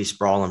has to be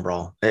sprawl and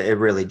brawl. It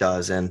really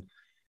does. And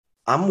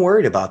I'm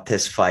worried about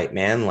this fight,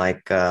 man.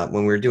 Like, when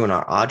we were doing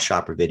our Odd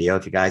Shopper video,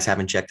 if you guys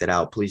haven't checked it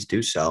out, please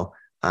do so,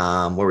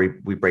 where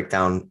we break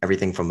down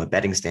everything from a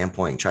betting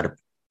standpoint and try to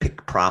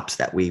pick props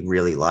that we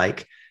really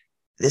like.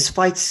 This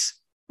fight's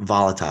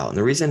volatile. And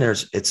the reason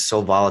it's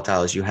so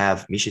volatile is you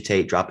have Miesha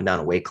Tate dropping down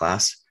a weight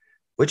class,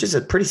 which is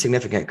a pretty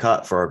significant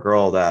cut for a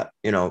girl that,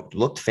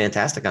 looked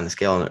fantastic on the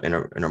scale in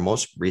her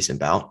most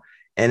recent bout.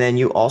 And then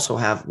you also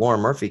have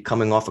Lauren Murphy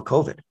coming off of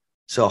COVID.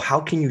 So how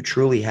can you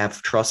truly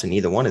have trust in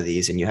either one of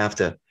these? And you have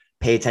to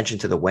pay attention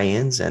to the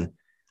weigh-ins. And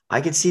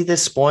I could see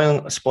this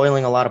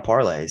spoiling a lot of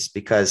parlays,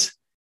 because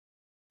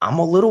I'm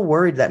a little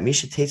worried that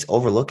Miesha Tate's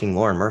overlooking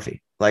Lauren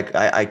Murphy. Like,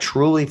 I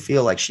truly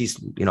feel like she's,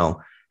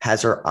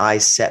 has her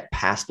eyes set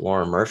past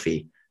Lauren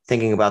Murphy,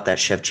 thinking about that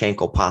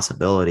Shevchenko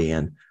possibility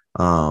and,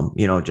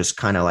 just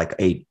kind of like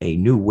a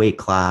new weight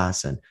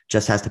class and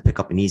just has to pick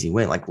up an easy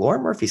win. Like,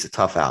 Lauren Murphy's a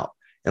tough out,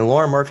 and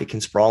Lauren Murphy can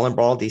sprawl and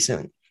brawl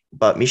decent.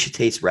 But Miesha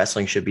Tate's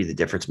wrestling should be the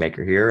difference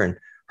maker here, and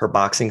her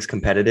boxing's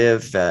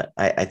competitive.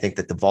 I think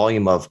that the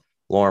volume of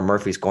Lauren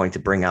Murphy is going to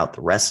bring out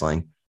the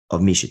wrestling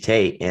of Miesha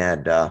Tate,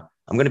 and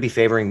I'm going to be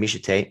favoring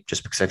Miesha Tate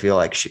just because I feel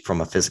like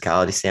from a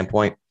physicality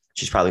standpoint,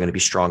 she's probably going to be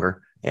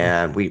stronger,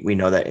 and we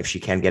know that if she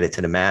can get it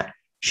to the mat,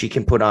 she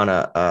can put on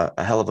a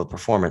hell of a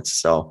performance.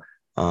 So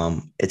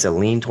it's a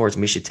lean towards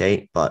Miesha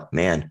Tate, but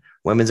man,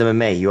 women's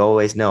MMA, you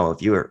always know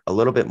if you are a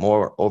little bit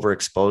more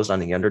overexposed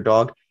on the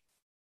underdog,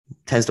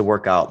 tends to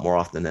work out more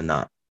often than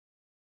not.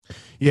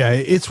 Yeah,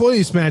 it's one of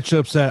these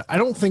matchups that I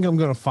don't think I'm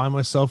going to find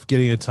myself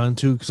getting a ton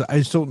to, because I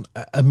just don't.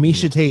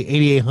 Miesha Tate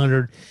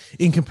 8,800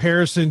 in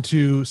comparison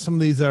to some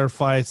of these other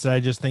fights that I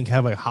just think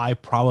have a high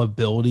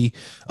probability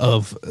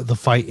of the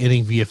fight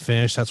ending via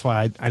finish. That's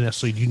why I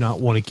necessarily do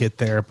not want to get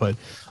there. But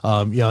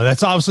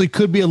that's obviously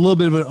could be a little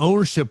bit of an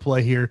ownership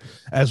play here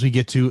as we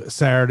get to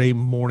Saturday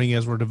morning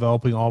as we're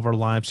developing all of our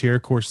lineups here.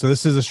 Of course, so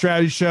this is a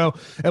strategy show,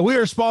 and we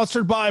are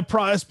sponsored by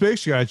Prize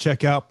Picks. You got to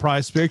check out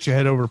Prize Picks. You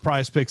head over to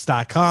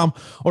prizepicks.com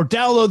or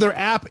download their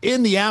app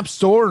in the App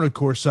Store. And of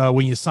course,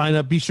 when you sign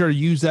up, be sure to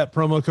use that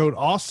promo code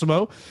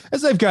AWESEMO,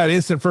 as they've got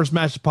instant first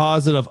match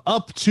deposit of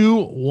up to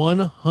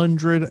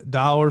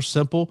 $100.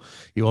 Simple.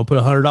 You want to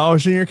put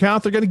 $100 in your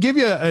account, they're going to give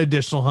you an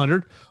additional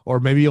 100,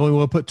 or maybe you only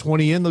want to put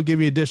 20 in, they'll give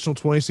you additional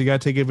 20. So you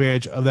got to take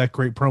advantage of that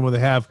great promo they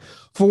have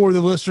for the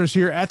listeners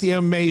here at the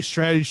MMA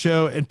Strategy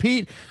Show. And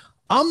Pete,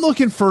 I'm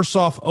looking first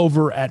off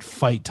over at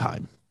Fight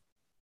Time.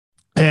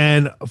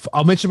 And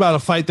I'll mention about a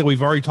fight that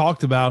we've already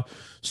talked about.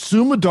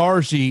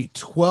 Sumadarji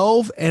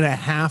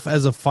 12.5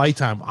 as a Fight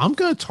Time. I'm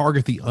going to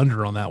target the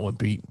under on that one,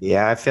 Pete.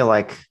 Yeah, I feel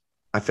like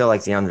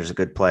the under is a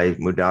good play.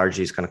 Mudarji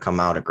is going to come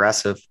out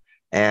aggressive,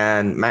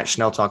 and Matt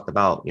Schnell talked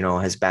about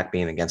his back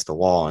being against the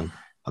wall, and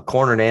a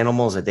cornered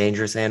animal is a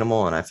dangerous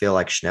animal, and I feel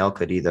like Schnell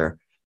could either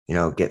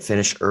get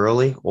finished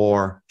early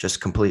or just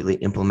completely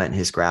implement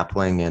his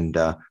grappling and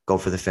go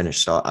for the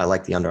finish. So I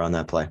like the under on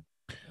that play.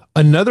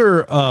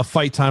 Another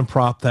Fight Time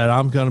prop that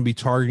I'm going to be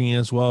targeting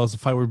as well as the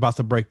fight we're about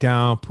to break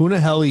down,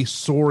 Punahele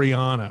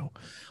Soriano.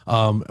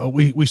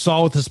 We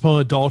saw with his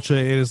opponent Dolce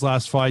in his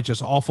last fight,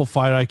 just awful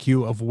fight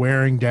IQ of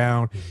wearing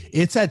down.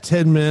 It's at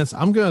 10 minutes.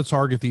 I'm going to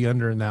target the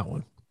under in that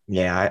one.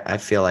 Yeah, I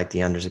feel like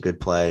the under is a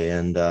good play,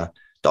 and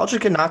Dolce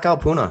can knock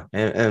out Puna,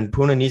 and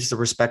Puna needs to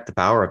respect the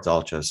power of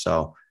Dolce.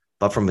 So,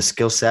 but from a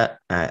skill set,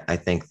 I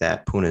think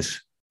that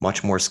Puna's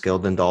much more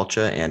skilled than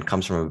Dolce and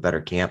comes from a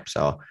better camp.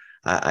 So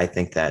I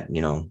think that,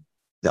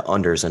 the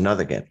under is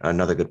another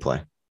good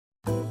play.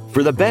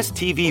 For the best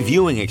TV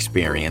viewing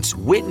experience,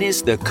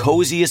 witness the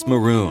coziest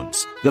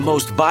maroons, the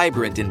most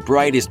vibrant and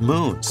brightest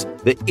moons,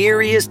 the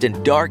eeriest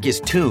and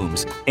darkest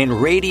tombs,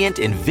 and radiant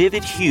and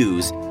vivid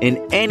hues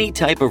in any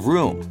type of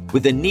room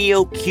with the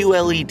Neo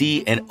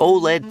QLED and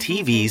OLED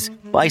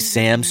TVs by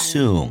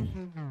Samsung.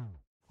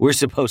 We're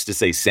supposed to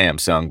say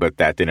Samsung, but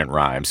that didn't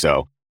rhyme,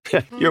 so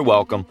you're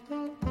welcome.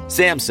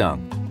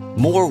 Samsung,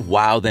 more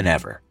wow than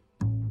ever.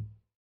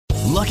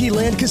 Lucky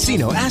Land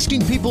Casino,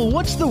 asking people,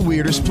 what's the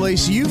weirdest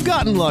place you've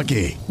gotten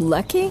lucky?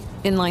 Lucky?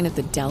 In line at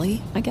the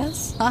deli, I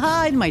guess?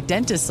 Aha, in my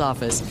dentist's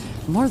office.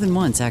 More than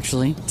once,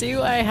 actually.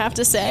 Do I have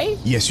to say?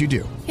 Yes, you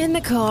do. In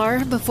the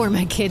car before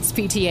my kids'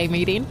 PTA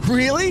meeting.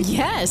 Really?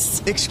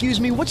 Yes. Excuse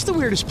me, what's the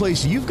weirdest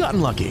place you've gotten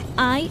lucky?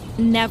 I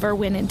never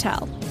win and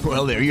tell.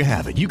 Well, there you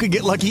have it. You can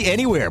get lucky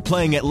anywhere,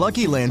 playing at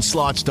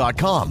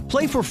LuckyLandSlots.com.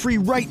 Play for free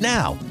right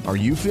now. Are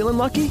you feeling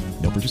lucky?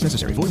 No purchase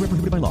necessary. Void where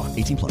prohibited by law.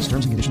 18+.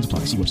 Terms and conditions apply.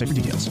 See website for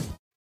details.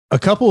 A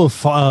couple of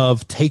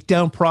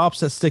takedown props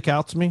that stick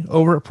out to me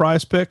over at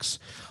Prize Picks.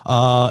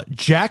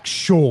 Jack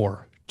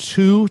Shore,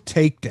 2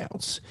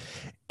 takedowns.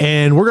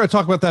 And we're going to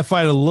talk about that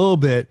fight a little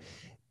bit.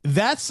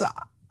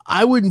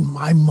 I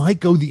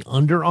might go the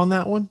under on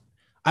that one.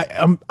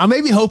 I'm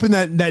maybe hoping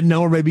that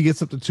number maybe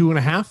gets up to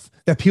 2.5,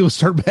 that people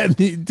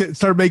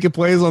start making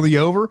plays on the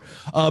over,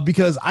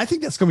 because I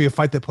think that's going to be a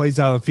fight that plays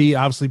out on feet.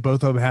 Obviously,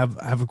 both of them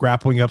have a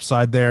grappling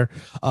upside there.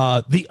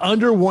 The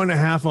under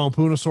 1.5 on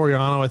Puna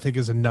Soriano, I think,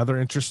 is another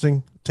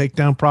interesting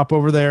takedown prop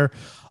over there.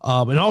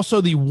 And also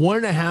the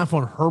 1.5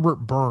 on Herbert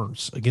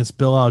Burns against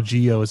Bill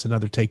Algeo is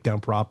another takedown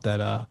prop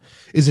that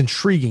is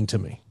intriguing to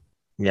me.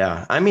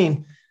 Yeah, I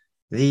mean,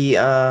 the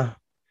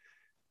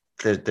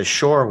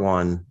Shore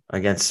one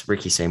against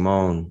Ricky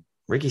Simon.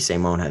 Ricky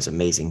Simon has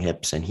amazing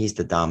hips, and he's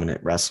the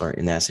dominant wrestler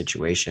in that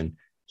situation.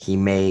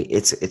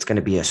 It's going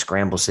to be a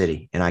scramble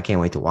city, and I can't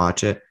wait to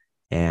watch it.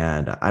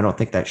 And I don't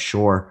think that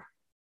Shore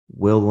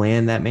will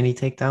land that many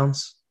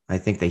takedowns. I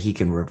think that he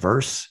can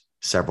reverse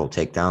several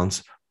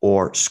takedowns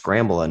or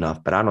scramble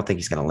enough, but I don't think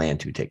he's going to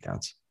land 2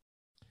 takedowns.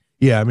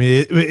 Yeah, I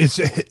mean,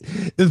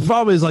 the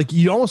problem is, like,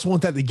 you almost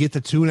want that to get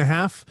to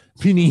 2.5,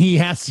 meaning he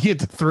has to get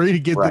to 3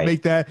 to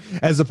make that,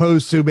 as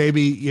opposed to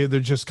maybe they're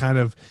just kind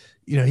of,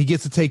 he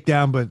gets a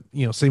takedown, but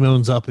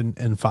Simon's up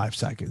in 5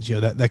 seconds.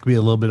 That could be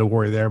a little bit of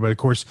worry there. But of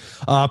course,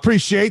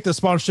 appreciate the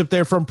sponsorship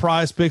there from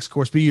Prize Picks. Of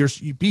course, be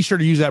sure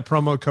to use that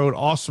promo code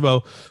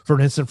OSMO for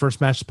an instant first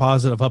match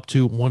deposit of up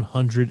to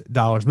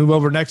 $100. Move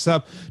over next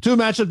up to a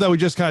matchup that we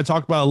just kind of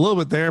talked about a little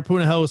bit there.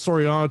 Punahele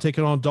Soriano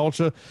taking on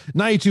Dolce.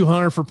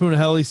 9,200 for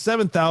Punahele,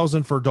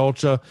 7,000 for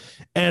Dolce.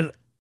 And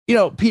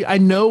Pete, I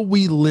know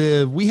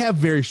we have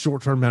very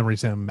short-term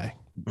memories in MMA.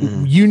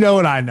 You know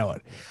it, I know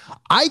it.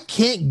 I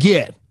can't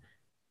get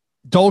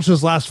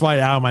Dolce's last fight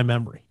out of my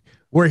memory,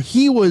 where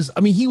he was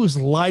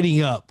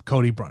lighting up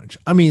Cody Brundage.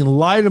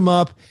 Light him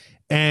up,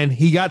 and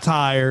he got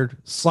tired,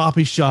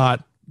 sloppy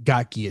shot,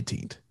 got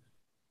guillotined.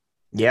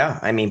 Yeah,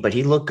 but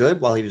he looked good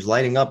while he was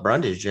lighting up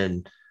Brundage,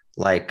 and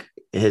like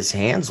his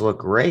hands look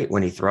great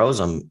when he throws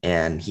them,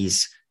 and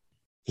he's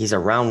a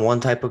round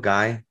one type of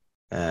guy,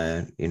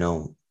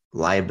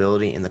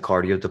 liability in the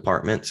cardio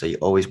department. So you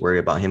always worry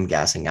about him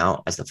gassing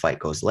out as the fight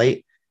goes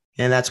late.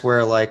 And that's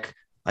where, like,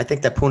 I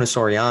think that Puna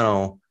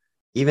Soriano,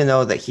 even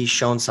though that he's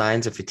shown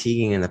signs of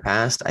fatiguing in the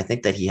past, I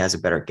think that he has a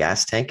better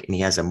gas tank and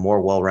he has a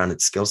more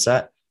well-rounded skill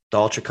set.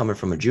 Dolce coming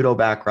from a judo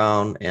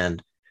background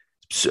and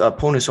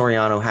Puna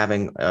Soriano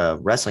having a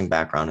wrestling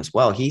background as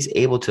well. He's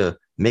able to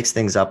mix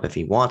things up if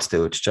he wants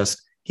to. It's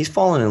just, he's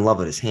fallen in love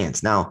with his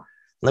hands. Now,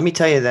 let me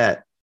tell you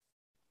that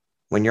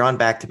when you're on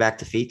back-to-back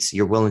defeats,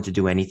 you're willing to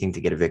do anything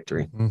to get a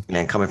victory.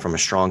 And coming from a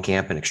strong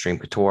camp and Extreme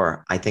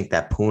Couture, I think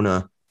that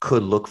Puna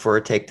could look for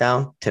a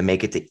takedown to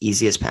make it the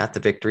easiest path to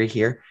victory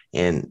here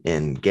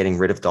in getting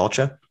rid of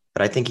Dolce.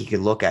 But I think he could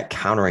look at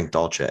countering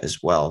Dolce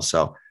as well.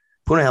 So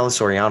Punahele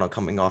Soriano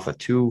coming off a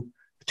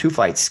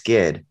two-fight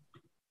skid.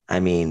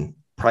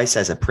 Price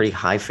has a pretty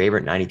high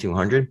favorite,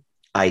 9,200.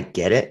 I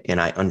get it and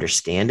I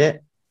understand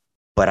it,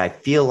 but I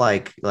feel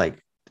like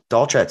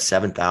Dolce at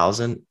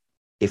 7,000,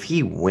 if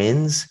he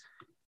wins,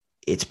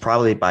 it's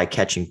probably by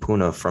catching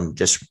Puna from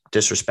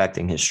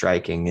disrespecting his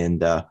striking.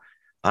 And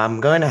I'm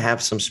going to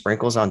have some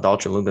sprinkles on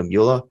Dolce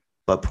Lungambula,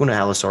 but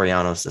Punahele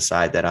Soriano is the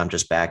side that I'm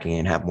just backing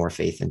and have more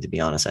faith in, to be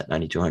honest, at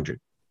 9,200.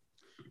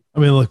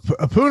 Look,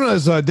 Puna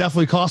has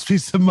definitely cost me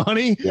some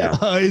money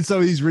in some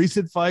of these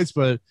recent fights,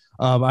 but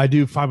I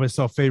do find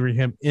myself favoring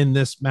him in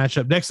this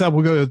matchup. Next up,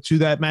 we'll go to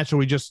that matchup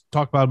we just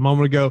talked about a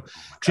moment ago.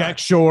 Jack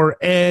Shore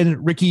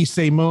and Ricky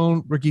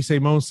Simon. Ricky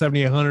Simon,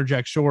 7,800.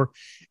 Jack Shore,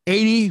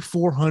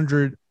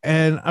 8,400.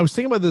 And I was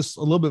thinking about this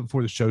a little bit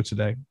before the show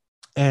today,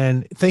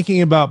 and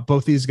thinking about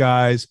both these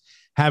guys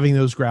having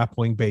those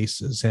grappling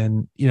bases,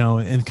 and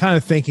and kind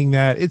of thinking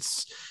that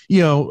it's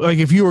like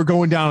if you were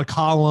going down a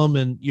column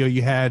and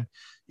you had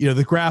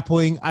the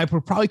grappling, I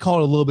would probably call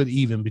it a little bit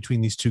even between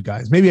these two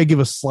guys. Maybe I give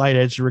a slight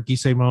edge to Ricky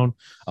Simon.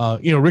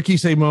 Ricky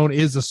Simon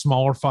is a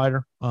smaller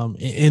fighter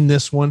in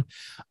this one,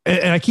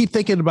 and I keep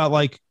thinking about,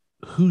 like,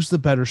 who's the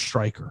better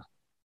striker?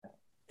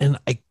 and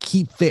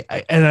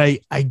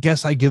I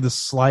guess I give the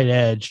slight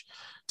edge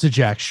to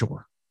Jack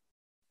Shore.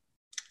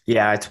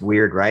 Yeah, it's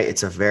weird, right?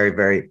 It's a very,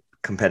 very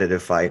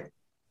competitive fight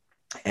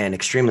and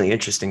extremely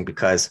interesting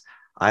because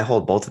I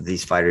hold both of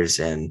these fighters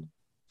in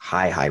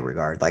high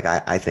regard. Like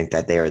I think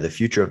that they are the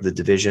future of the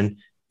division.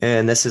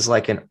 And this is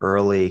like an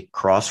early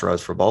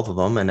crossroads for both of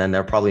them. And then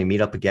they'll probably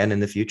meet up again in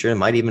the future and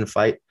might even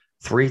fight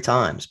 3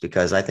 times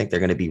because I think they're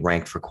going to be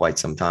ranked for quite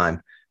some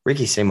time.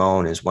 Ricky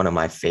Simón is one of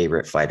my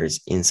favorite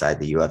fighters inside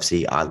the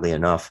UFC, oddly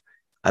enough.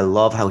 I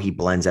love how he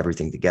blends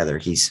everything together.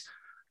 He's,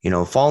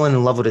 fallen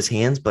in love with his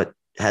hands, but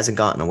hasn't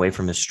gotten away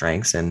from his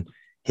strengths. And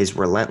his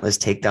relentless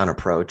takedown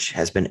approach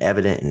has been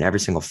evident in every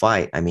single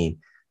fight. I mean,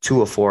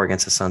 2 of 4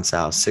 against Hassan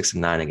Sao, 6 of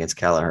 9 against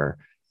Kelleher,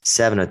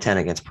 7 of 10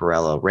 against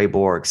Perello, Ray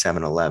Borg,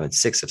 7-11,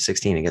 6 of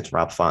 16 against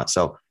Rob Font.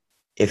 So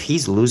if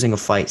he's losing a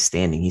fight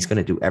standing, he's going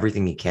to do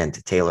everything he can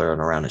to tailor it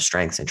around his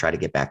strengths and try to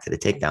get back to the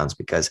takedowns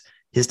because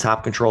his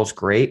top control is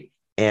great.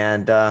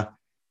 And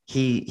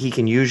he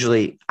can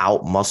usually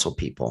out muscle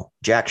people.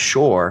 Jack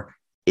Shore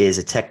is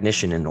a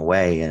technician in a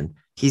way, and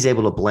he's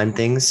able to blend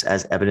things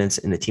as evidence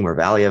in the Timur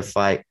Valiev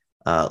fight,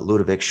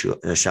 Ludovic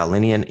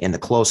Shalinian in the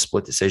close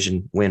split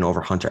decision win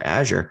over Hunter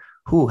Azure,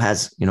 who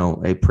has,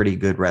 a pretty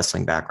good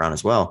wrestling background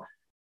as well.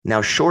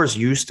 Now, Shore's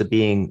used to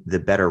being the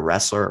better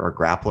wrestler or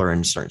grappler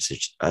in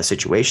certain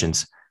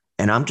situations,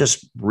 and I'm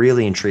just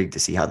really intrigued to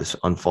see how this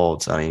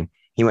unfolds. I mean,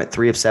 he went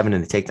 3 of 7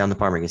 in the takedown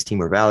department against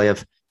Timur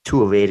Valiev,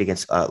 2 of 8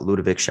 against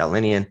Ludovic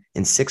Shalinian,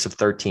 and 6 of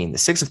 13. The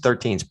 6 of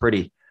 13 is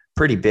pretty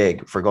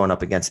big for going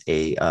up against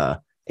a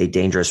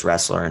dangerous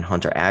wrestler in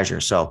Hunter Azure.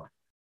 So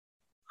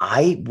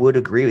I would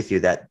agree with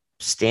you that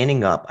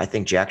standing up, I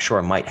think Jack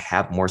Shore might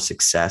have more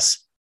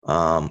success,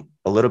 a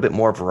little bit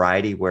more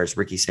variety, whereas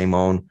Ricky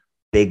Simón,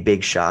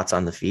 big shots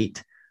on the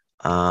feet.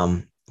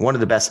 One of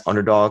the best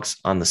underdogs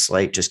on the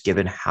slate, just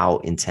given how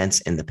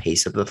intense and the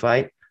pace of the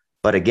fight.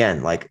 But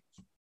again, like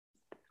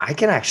I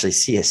can actually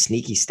see a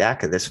sneaky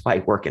stack of this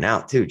fight working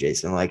out too,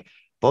 Jason. Like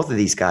both of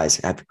these guys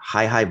have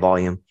high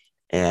volume,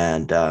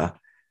 and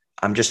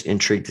I'm just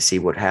intrigued to see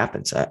what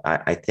happens.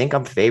 I think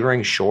I'm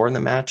favoring Shore in the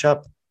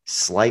matchup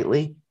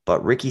slightly,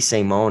 but Ricky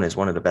Simón is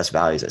one of the best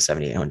values at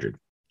 7,800.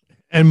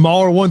 And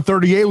Mahler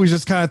 138 was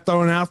just kind of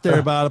thrown out there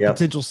about a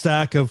potential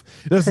stack of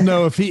doesn't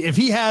know if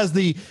he has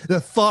the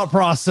thought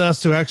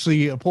process to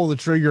actually pull the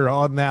trigger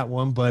on that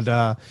one. But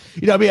I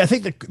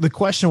think the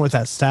question with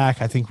that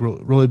stack, I think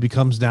really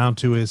becomes down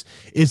to is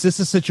this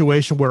a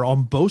situation where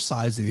on both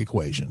sides of the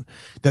equation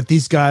that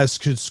these guys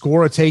could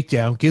score a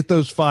takedown, get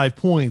those 5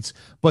 points,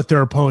 but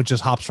their opponent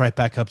just hops right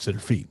back up to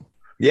their feet?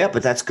 Yeah,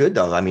 but that's good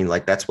though. I mean,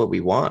 like that's what we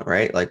want,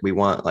 right? Like we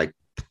want like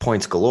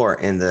points galore.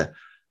 And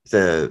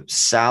the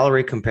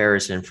salary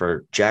comparison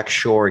for Jack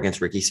Shore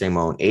against Ricky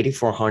Simón,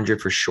 8,400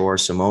 for Shore,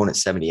 Simón at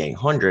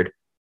 7,800.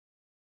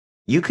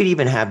 You could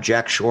even have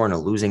Jack Shore in a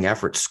losing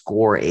effort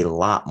score a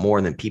lot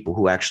more than people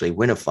who actually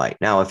win a fight.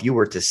 Now, if you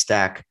were to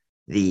stack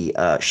the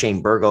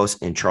Shane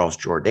Burgos and Charles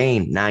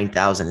Jourdain,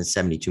 9,000 and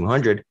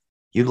 7,200,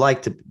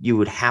 you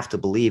would have to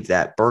believe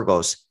that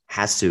Burgos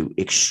has to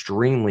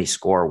extremely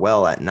score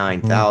well at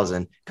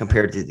 9,000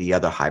 compared to the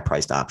other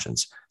high-priced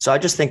options. So I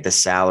just think the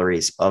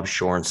salaries of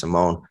Shore and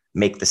Simón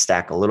make the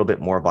stack a little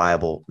bit more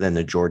viable than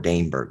the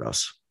Jourdain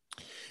Burgos.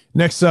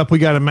 Next up, we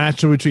got a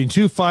matchup between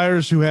 2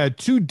 fighters who had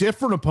 2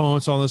 different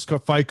opponents on this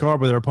fight card,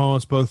 but their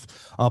opponents both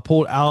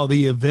pulled out of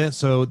the event.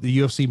 So the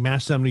UFC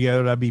matched them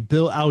together. That'd be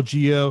Bill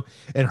Algeo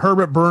and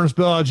Herbert Burns.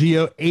 Bill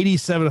Algeo,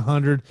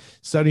 8,700,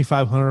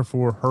 7,500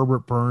 for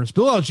Herbert Burns.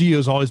 Bill Algeo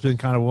has always been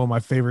kind of one of my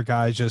favorite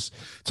guys just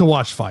to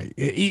watch fight.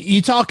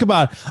 You talk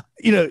about,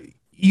 you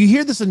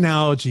hear this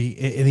analogy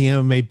in the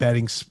MMA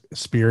betting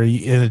sphere,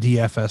 in the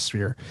DFS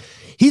sphere.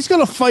 He's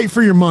going to fight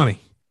for your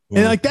money.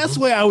 And like, that's the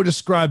way I would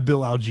describe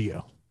Bill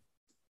Algeo.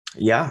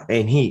 Yeah,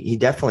 and he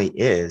definitely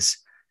is.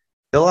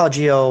 Bill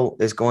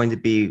Algeo is going to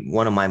be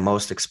one of my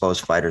most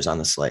exposed fighters on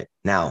the slate.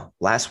 Now,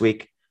 last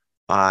week,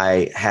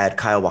 I had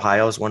Kyle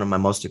Bahayo as one of my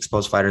most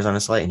exposed fighters on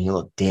the slate, and he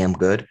looked damn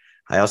good.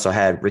 I also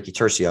had Ricky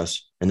Tercios,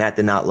 and that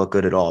did not look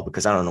good at all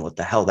because I don't know what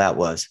the hell that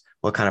was,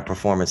 what kind of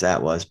performance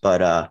that was.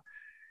 But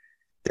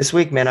this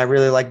week, man, I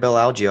really like Bill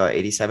Algeo at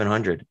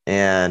 8,700,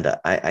 and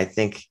I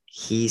think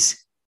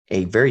he's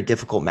a very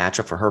difficult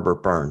matchup for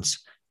Herbert Burns,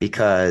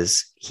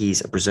 because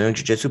he's a Brazilian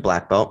Jiu-Jitsu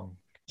black belt.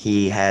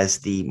 He has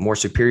the more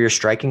superior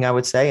striking, I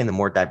would say, and the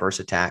more diverse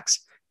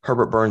attacks.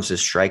 Herbert Burns'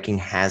 striking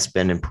has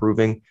been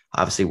improving,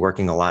 obviously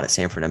working a lot at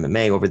Sanford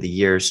MMA over the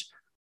years.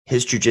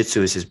 His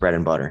jiu-jitsu is his bread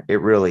and butter.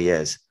 It really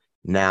is.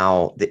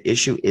 Now, the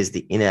issue is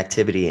the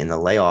inactivity and the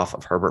layoff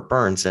of Herbert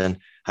Burns. And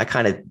I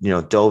kind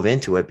of, dove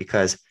into it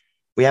because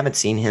we haven't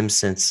seen him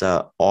since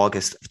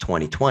August of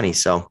 2020.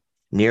 So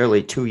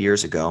nearly 2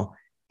 years ago.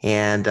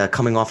 And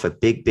coming off a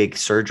big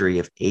surgery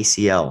of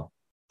ACL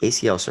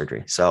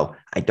surgery. So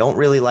I don't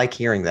really like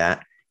hearing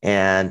that.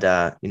 And,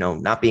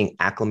 not being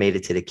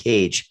acclimated to the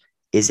cage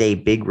is a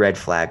big red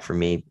flag for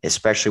me,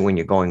 especially when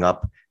you're going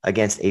up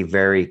against a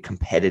very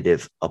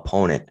competitive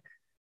opponent.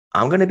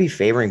 I'm going to be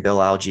favoring Bill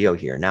Algeo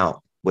here.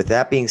 Now, with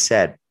that being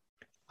said,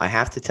 I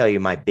have to tell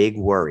you my big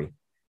worry.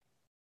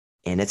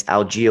 and it's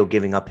Algeo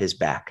giving up his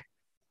back.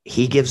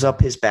 He gives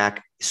up his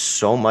back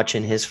so much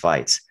in his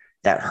fights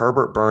that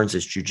Herbert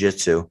Burns'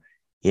 jiu-jitsu,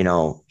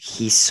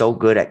 he's so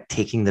good at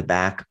taking the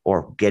back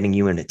or getting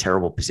you in a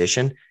terrible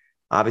position.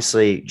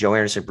 Obviously, Joe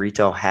Anderson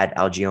Brito had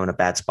Algeo in a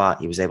bad spot.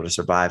 He was able to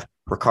survive.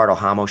 Ricardo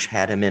Ramos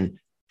had him in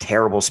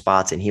terrible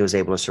spots, and he was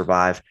able to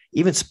survive.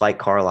 Even Spike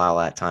Carlisle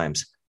at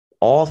times.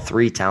 All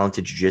three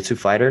talented jiu-jitsu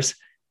fighters.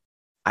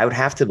 I would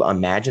have to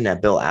imagine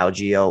that Bill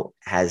Algeo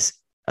has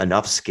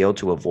enough skill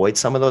to avoid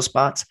some of those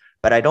spots,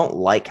 but I don't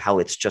like how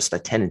it's just a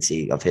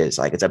tendency of his.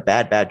 Like, it's a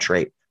bad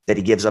trait that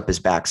he gives up his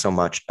back so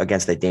much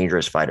against a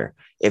dangerous fighter.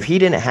 If he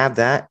didn't have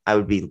that, I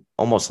would be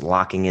almost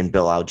locking in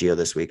Bill Algeo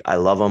this week. I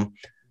love him.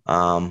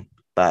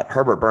 But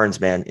Herbert Burns,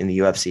 man, in the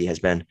UFC has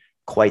been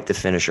quite the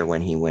finisher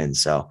when he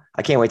wins. So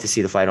I can't wait to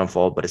see the fight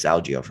unfold, but it's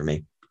Algeo for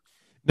me.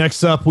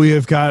 Next up, we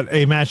have got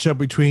a matchup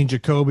between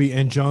Jacoby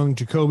and Jung.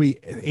 Jacoby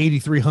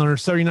 8,300,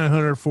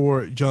 7,900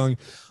 for Jung.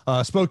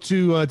 Spoke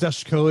to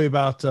Dustin Jacoby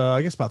about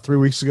 3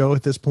 weeks ago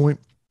at this point.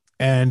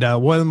 And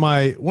one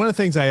of the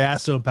things I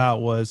asked him about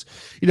was,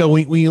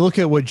 when you look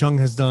at what Jung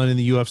has done in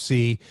the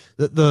UFC,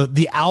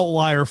 the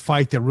outlier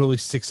fight that really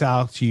sticks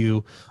out to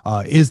you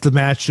is the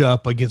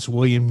matchup against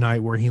William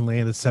Knight, where he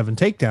landed 7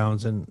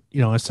 takedowns. And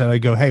I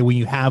go, hey, when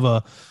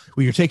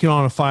you're taking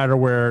on a fighter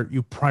where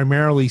you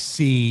primarily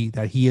see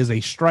that he is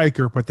a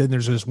striker, but then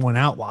there's this one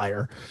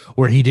outlier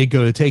where he did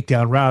go to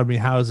takedown route. I mean,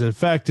 how does it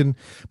affect? And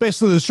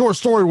basically, the short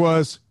story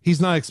was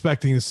he's not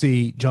expecting to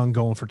see Jung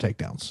going for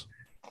takedowns.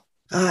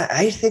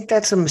 I think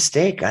that's a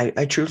mistake.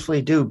 I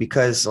truthfully do,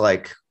 because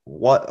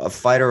what a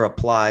fighter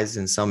applies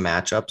in some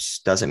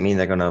matchups doesn't mean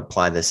they're going to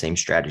apply the same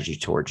strategy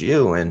towards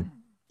you. And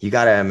you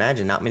got to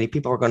imagine not many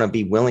people are going to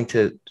be willing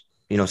to,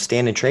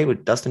 stand and trade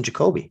with Dustin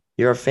Jacoby.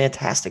 You're a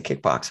fantastic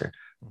kickboxer.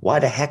 Why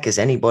the heck is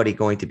anybody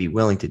going to be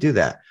willing to do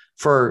that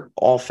for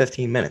all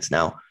 15 minutes?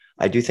 Now,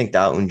 I do think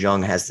Da Un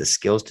Jung has the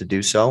skills to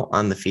do so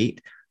on the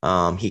feet.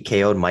 He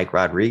KO'd Mike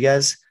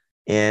Rodriguez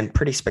in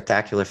pretty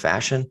spectacular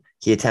fashion.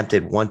 He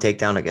attempted 1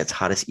 takedown against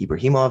Hadis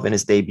Ibrahimov in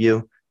his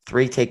debut,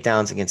 3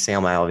 takedowns against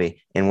Sam Alvey,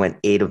 and went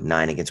 8 of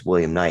 9 against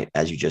William Knight,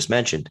 as you just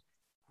mentioned.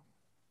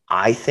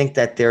 I think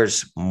that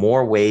there's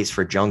more ways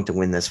for Jung to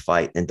win this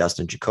fight than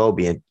Dustin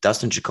Jacoby, and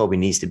Dustin Jacoby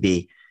needs to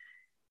be,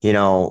 he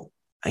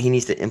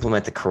needs to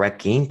implement the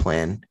correct game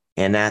plan,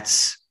 and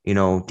that's,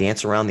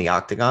 dance around the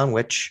octagon,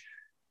 which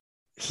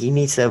he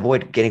needs to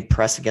avoid getting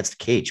pressed against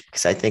the cage,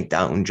 because I think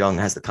Da Un Jung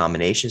has the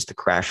combinations to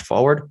crash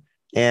forward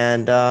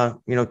and,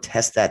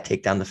 test that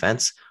takedown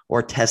defense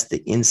or test the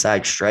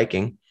inside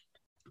striking.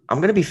 I'm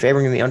going to be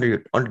favoring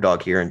the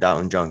underdog here in Da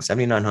Un Jung,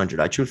 7,900.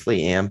 I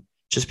truthfully am,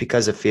 just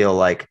because I feel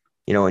like,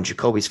 in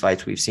Jacoby's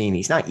fights we've seen,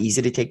 he's not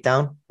easy to take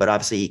down, but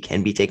obviously he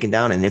can be taken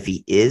down. And if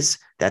he is,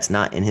 that's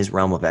not in his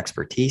realm of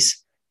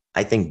expertise.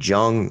 I think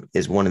Jung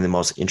is one of the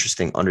most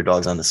interesting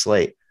underdogs on the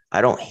slate. I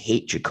don't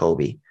hate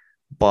Jacoby,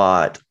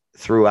 but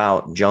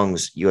throughout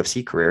Jung's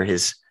UFC career,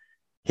 his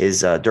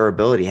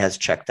durability has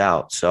checked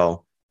out.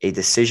 So a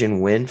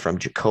decision win from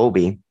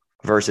Jacoby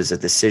versus a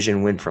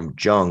decision win from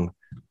Jung,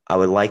 I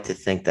would like to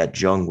think that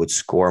Jung would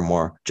score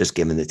more, just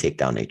given the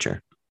takedown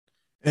nature.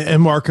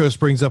 And Marcos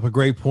brings up a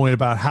great point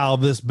about how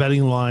this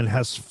betting line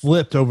has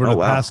flipped over the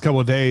past couple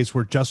of days,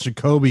 where Justin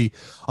Jacoby,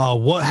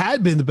 what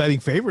had been the betting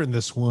favorite in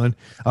this one,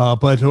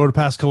 but over the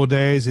past couple of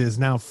days is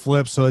now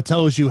flipped. So it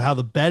tells you how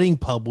the betting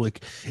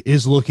public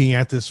is looking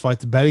at this fight.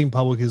 The betting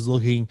public is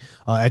looking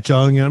at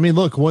Jung. And I mean,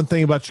 look, one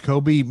thing about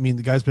Jacoby,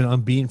 the guy's been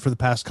unbeaten for the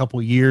past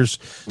couple of years.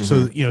 Mm-hmm.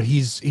 So,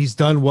 he's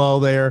done well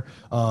there.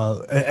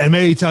 And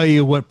maybe tell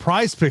you what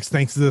Prize Picks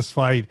thinks of this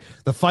fight.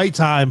 The fight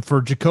time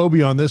for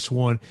Jacoby on this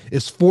one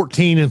is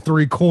 14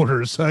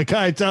 3/4. So it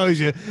kind of tells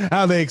you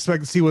how they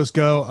expect to see what's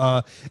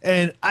go.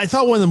 And I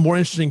thought one of the more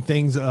interesting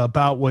things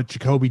about what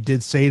Jacoby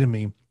did say to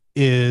me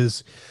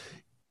is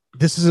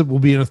will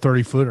be in a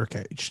 30-footer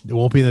cage. It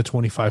won't be in a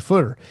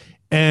 25-footer.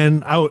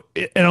 And I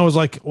was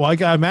like, well, I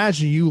gotta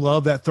imagine you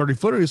love that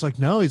 30-footer. He's like,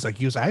 no. He's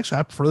like, actually,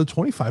 I prefer the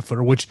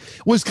 25-footer, which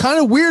was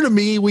kind of weird to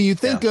me when you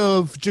think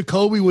of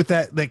Jacoby with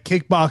that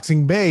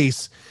kickboxing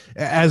base,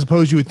 as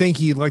opposed you would think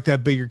he'd like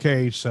that bigger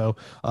cage. So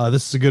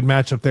this is a good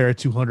matchup there at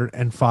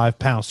 205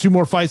 pounds. 2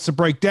 more fights to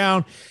break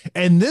down.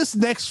 And this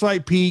next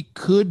fight, Pete,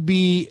 could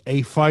be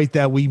a fight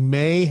that we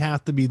may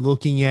have to be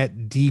looking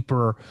at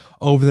deeper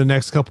over the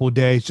next couple of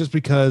days, just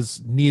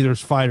because neither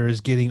fighter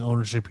is getting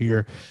ownership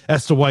here.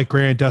 That's Dwight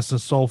Grant, Dustin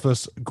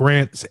Stolfus.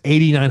 Grant's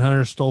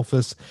 8,900,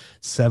 Stolfus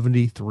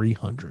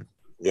 7,300.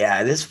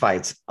 Yeah, this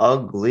fight's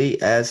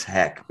ugly as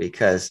heck,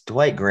 because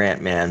Dwight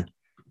Grant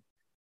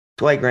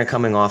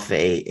coming off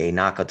a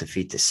knockout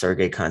defeat to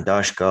Sergey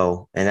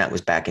Kondoshko, and that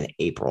was back in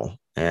April.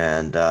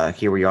 And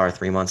here we are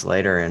 3 months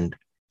later, and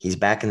he's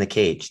back in the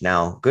cage.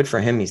 Now, good for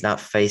him. He's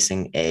not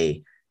facing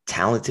a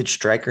talented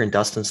striker in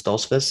Dustin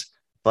Stolfus,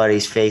 but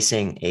he's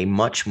facing a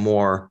much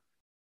more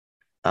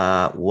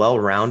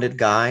well-rounded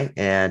guy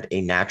and a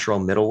natural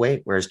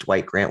middleweight, whereas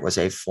Dwight Grant was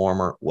a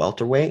former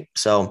welterweight.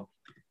 So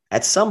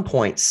at some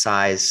point,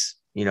 size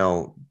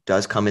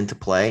does come into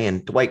play.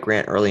 And Dwight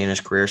Grant early in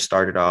his career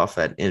started off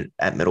at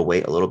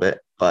middleweight a little bit,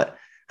 but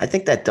I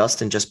think that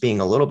Dustin, just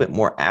being a little bit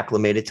more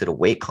acclimated to the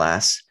weight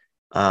class,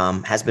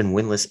 has been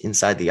winless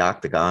inside the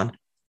octagon.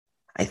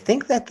 I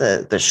think that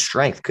the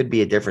strength could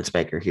be a difference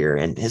maker here,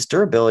 and his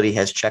durability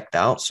has checked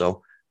out.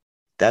 So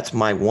that's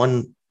my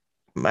one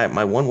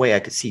way I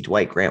could see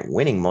Dwight Grant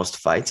winning most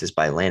fights is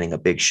by landing a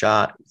big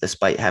shot,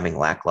 despite having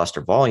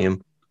lackluster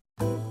volume.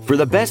 For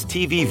the best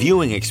TV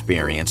viewing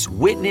experience,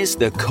 witness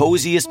the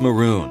coziest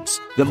maroons,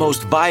 the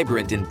most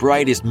vibrant and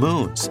brightest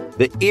moons,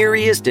 the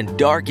eeriest and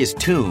darkest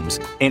tombs,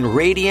 and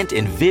radiant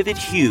and vivid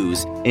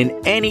hues in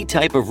any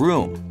type of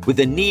room with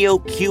the Neo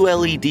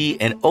QLED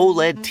and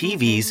OLED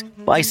TVs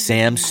by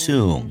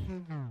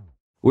Samsung.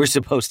 We're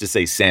supposed to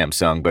say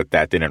Samsung, but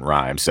that didn't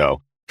rhyme,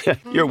 so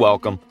you're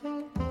welcome.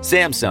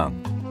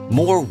 Samsung,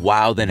 more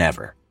wow than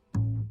ever.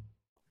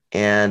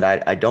 And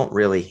I don't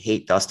really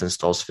hate Dustin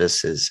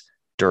Stoltzfus's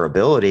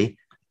durability.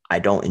 I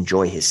don't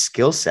enjoy his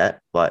skill set,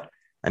 but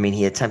I mean,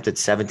 he attempted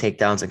 7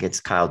 takedowns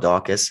against Kyle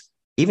Dawkins,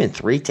 even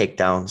 3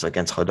 takedowns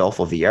against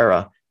Rodolfo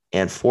Vieira,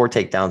 and 4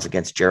 takedowns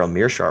against Gerald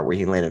Mearshart, where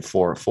he landed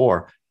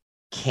 4-4.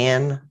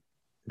 Can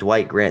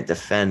Dwight Grant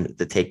defend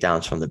the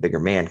takedowns from the bigger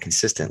man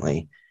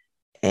consistently?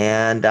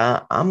 And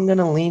I'm going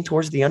to lean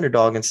towards the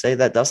underdog and say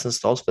that Dustin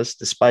Stoltzfus,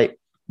 despite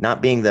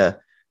not being the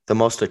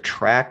most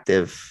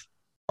attractive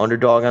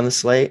underdog on the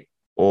slate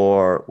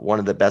or one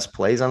of the best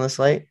plays on the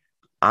slate,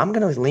 I'm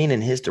going to lean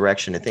in his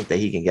direction and think that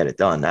he can get it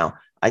done. Now,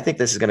 I think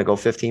this is going to go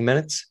 15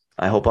 minutes.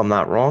 I hope I'm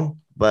not wrong,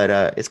 but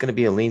it's going to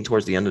be a lean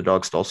towards the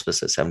underdog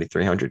Stoltzfus at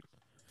 7,300.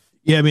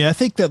 Yeah, I mean, I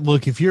think that,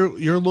 look, if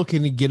you're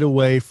looking to get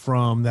away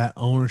from that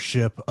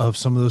ownership of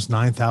some of those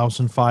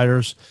 9,000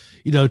 fighters,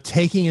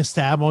 taking a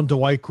stab on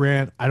Dwight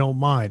Grant, I don't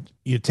mind.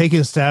 You're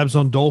taking stabs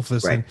on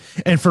Dolphus. Right.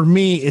 And for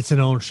me, it's an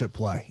ownership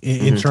play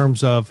in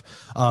terms of,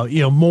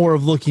 more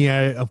of looking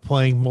at it, of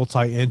playing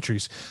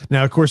multi-entries.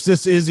 Now, of course,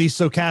 this is the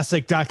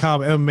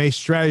Stokastic.com MMA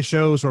strategy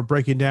shows. We're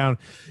breaking down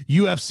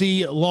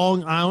UFC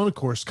Long Island, of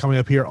course, coming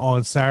up here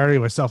on Saturday.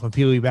 Myself and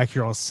Peely back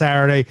here on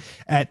Saturday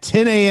at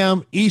 10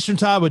 a.m. Eastern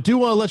time. But do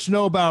want to let you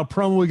know about a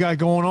promo we got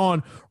going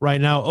on right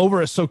now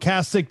over at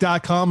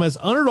Stokastic.com, as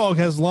Underdog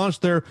has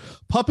launched their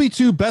Puppy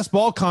 2 Best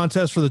Ball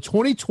contest for the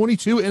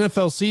 2022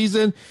 NFL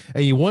season,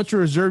 and you want to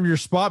reserve your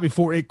spot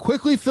before it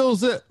quickly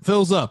fills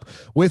up.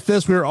 With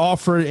this, we are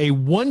offering a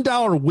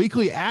 $1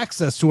 weekly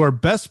access to our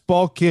Best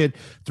Ball kit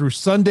through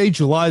Sunday,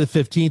 July the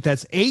 15th.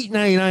 That's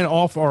 $8.99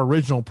 off our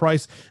original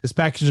price. This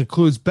package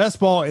includes Best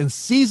Ball and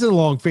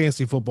season-long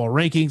fantasy football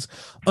rankings,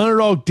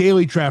 Underdog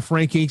daily draft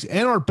rankings,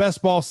 and our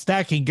Best Ball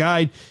stacking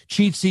guide,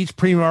 cheat sheets,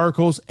 premium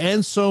articles,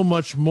 and so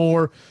much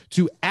more.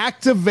 To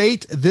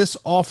activate this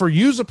offer,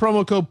 use the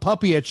promo code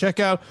PUPPY at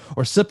checkout,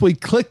 or simply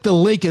click the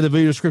link in the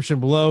video description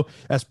below.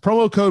 That's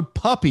promo code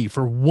PUPPY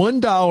for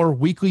 $1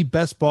 weekly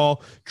Best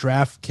Ball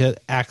draft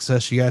kit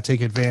access. You got to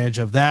take advantage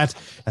of that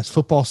as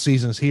football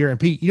season's here. And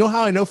Pete, you know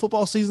how I know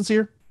football season's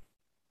here?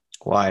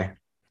 Why?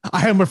 I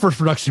have my first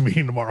production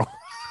meeting tomorrow.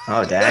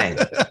 Oh, dang.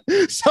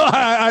 So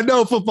I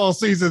know football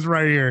season's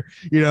right here.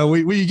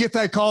 When you get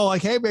that call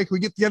like, hey, man, can we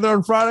get together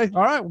on Friday?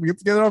 All right, we get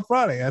together on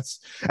Friday.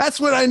 That's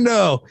when I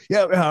know.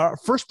 Yeah, our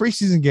first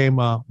preseason game,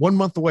 1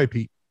 month away,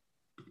 Pete.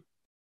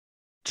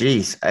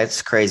 Jeez,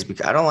 it's crazy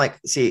because I don't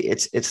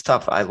it's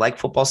tough. I like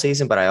football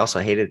season, but I also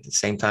hate it at the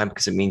same time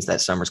because it means that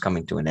summer's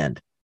coming to an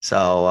end.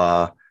 So,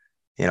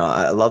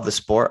 I love the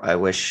sport. I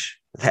wish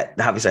I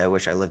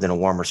lived in a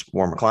warmer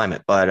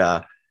climate,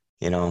 but,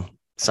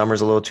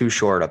 summer's a little too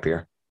short up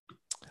here.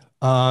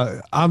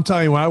 I'm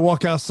telling you, when I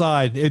walk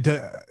outside,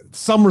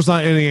 summer's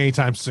not ending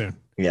anytime soon.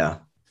 Yeah.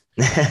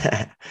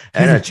 I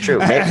know it's true.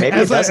 Maybe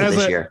it doesn't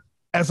this year.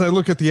 As I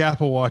look at the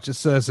Apple Watch, it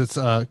says it's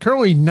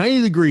currently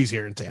 90 degrees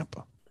here in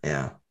Tampa.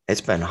 Yeah.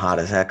 It's been hot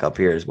as heck up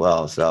here as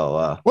well.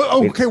 So,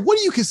 what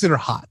do you consider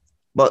hot?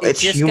 Well,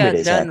 it's humid as heck. It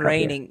just got done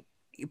raining.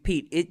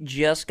 Pete, it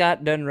just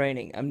got done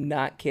raining. I'm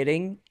not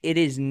kidding. It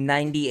is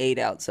 98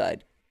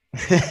 outside.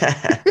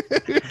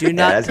 Do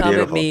not come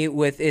at me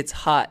with it's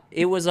hot.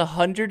 It was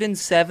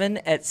 107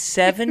 at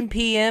 7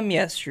 p.m.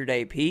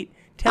 yesterday, Pete.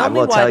 Tell me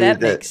why that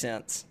makes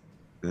sense.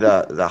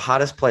 The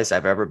hottest place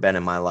I've ever been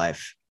in my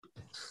life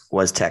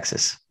was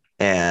Texas.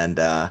 And,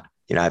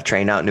 I've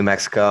trained out in New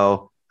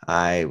Mexico.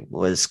 I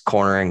was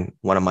cornering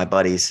one of my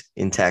buddies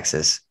in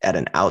Texas at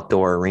an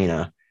outdoor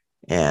arena.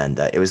 And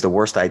it was the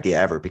worst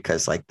idea ever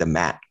because, the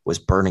mat was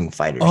burning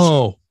fighters.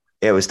 Oh,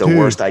 it was the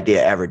worst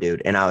idea ever,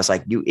 dude. And I was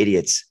like, you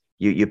idiots.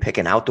 You pick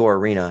an outdoor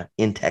arena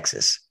in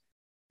Texas.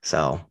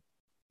 So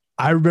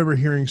I remember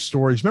hearing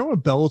stories. Remember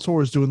when Bellator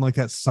was doing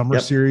that summer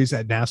series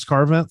at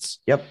NASCAR events?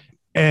 Yep.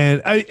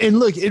 And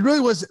look, it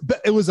was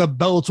a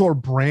Bellator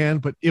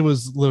brand, but it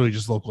was literally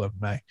just local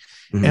MMA.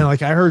 Mm-hmm.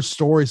 And I heard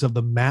stories of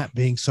the mat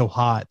being so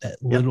hot that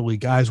literally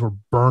guys were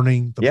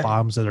burning the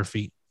bottoms of their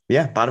feet.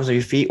 Yeah. Bottoms of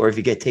your feet. Or if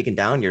you get taken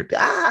down, you're,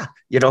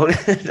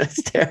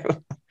 that's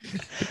terrible.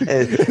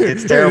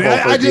 It's terrible.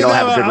 I did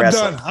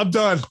that. I'm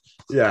done.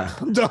 Yeah.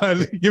 I'm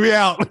done. Get me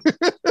out.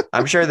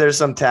 I'm sure there's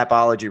some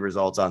Tapology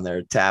results on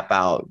there. Tap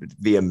out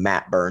via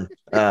mat burn.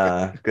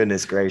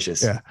 Goodness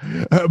gracious. Yeah.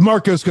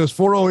 Marcos goes,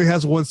 Florida only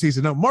has one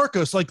season. No,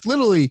 Marcos, like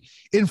literally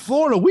in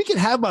Florida, we can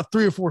have about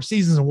 3 or 4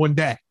 seasons in one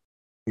day.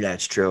 Yeah,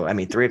 it's true. I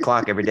mean, 3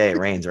 o'clock every day it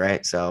rains,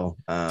 right? So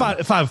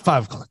 5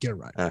 o'clock. Get it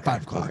right. Okay,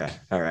 5 o'clock. Okay.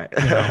 All right.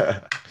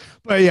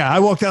 But yeah, I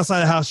walked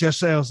outside the house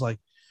yesterday. I was like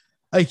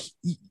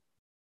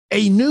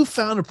a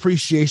newfound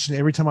appreciation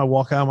every time I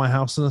walk out of my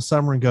house in the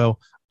summer and go,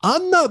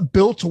 I'm not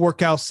built to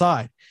work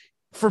outside.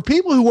 For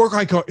people who work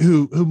like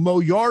who mow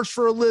yards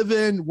for a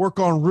living,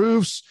 work on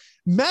roofs,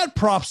 mad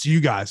props to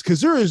you guys,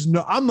 because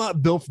I'm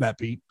not built for that,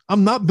 Pete.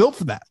 I'm not built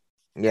for that.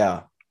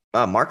 Yeah.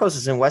 Marcos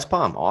is in West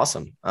Palm.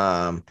 Awesome.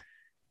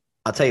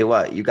 I'll tell you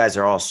what, you guys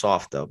are all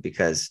soft though,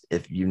 because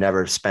if you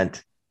never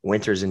spent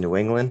winters in New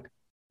England,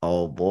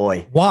 oh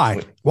boy.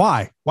 Why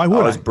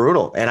would it's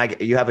brutal. And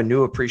you have a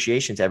new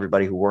appreciation to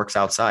everybody who works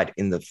outside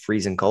in the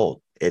freezing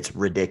cold. It's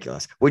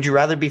ridiculous. Would you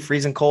rather be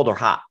freezing cold or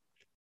hot?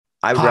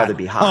 I would rather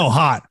be hot. Oh,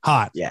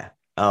 hot. Yeah.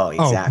 Oh,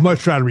 exactly. Oh,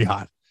 much rather be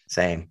hot.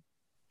 Same.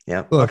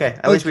 Yeah. Okay.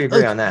 At least we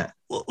agree on that.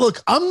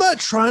 Look, I'm not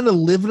trying to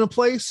live in a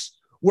place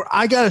where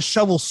I got to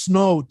shovel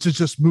snow to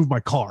just move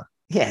my car.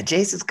 Yeah,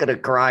 Jason's gonna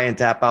cry and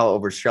tap out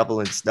over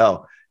shoveling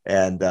snow,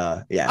 and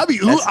yeah,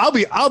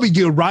 I'll be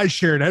doing ride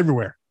sharing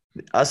everywhere.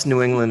 Us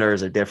New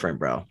Englanders are different,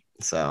 bro.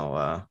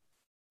 So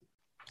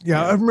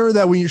yeah, I remember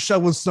that when you're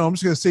shoveling snow. I'm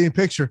just gonna see a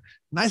picture.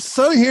 Nice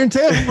sunny here in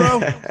Tampa,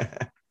 bro.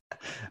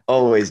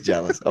 Always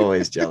jealous.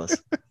 Let's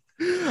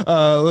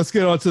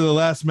get on to the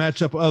last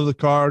matchup of the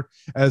card,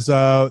 as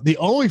the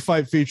only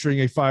fight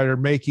featuring a fighter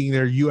making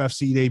their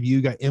UFC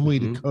debut. Got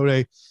Emily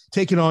Ducote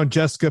taking on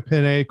Jessica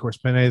Penne. Of course,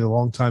 Penne, the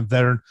longtime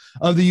veteran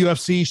of the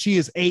UFC. She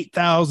is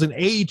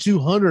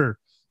 8,200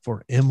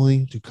 for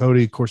Emily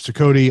Ducote. Of course,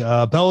 Ducote,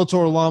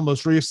 Bellator alum,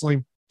 most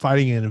recently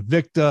fighting in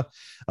Invicta,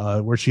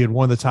 where she had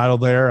won the title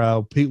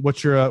there. Pete,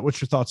 what's your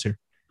thoughts here?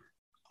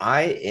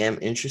 I am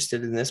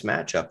interested in this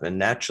matchup, and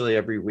naturally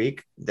every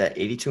week that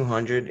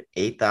 8,200,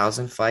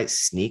 8,000 fight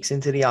sneaks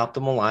into the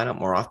optimal lineup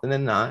more often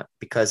than not,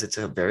 because it's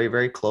a very,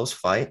 very close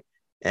fight.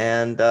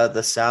 And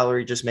the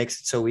salary just makes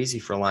it so easy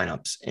for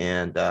lineups.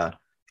 And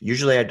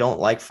usually I don't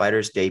like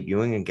fighters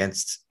debuting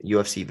against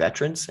UFC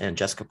veterans, and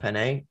Jessica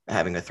Penne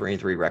having a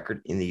 3-3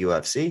 record in the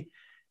UFC.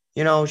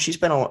 You know, she's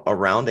been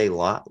around a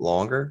lot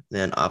longer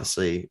than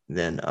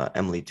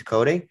Emily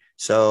Ducote.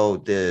 So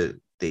the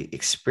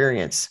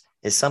experience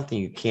is something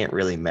you can't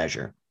really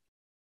measure.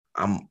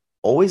 I'm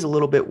always a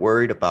little bit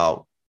worried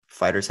about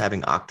fighters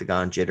having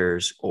octagon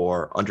jitters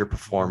or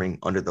underperforming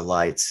under the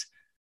lights,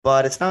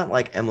 but it's not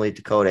like Emily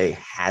Ducote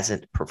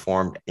hasn't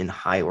performed in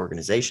high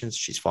organizations.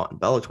 She's fought in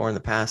Bellator in the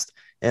past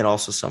and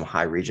also some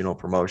high regional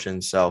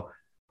promotions. So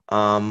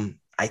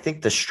I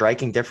think the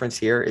striking difference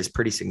here is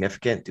pretty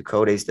significant.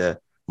 Ducote's the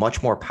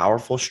much more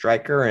powerful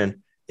striker, and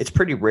it's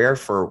pretty rare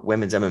for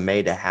women's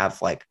MMA to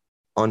have like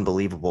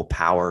unbelievable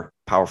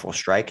powerful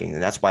striking.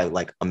 And that's why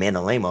like Amanda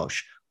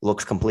Lemos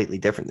looks completely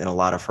different than a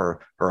lot of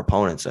her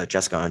opponents,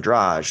 Jessica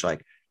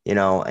Andrade,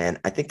 and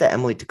I think that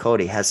Emily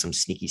Ducote has some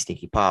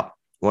sneaky pop.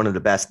 One of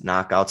the best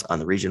knockouts on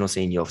the regional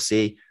scene,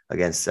 UFC,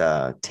 against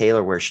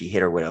Taylor, where she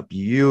hit her with a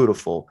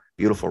beautiful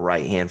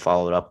right hand,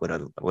 followed up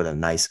with a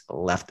nice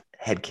left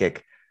head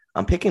kick.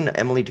 I'm picking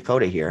Emily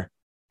Ducote here,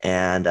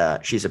 and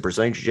she's a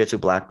Brazilian Jiu-Jitsu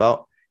black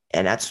belt.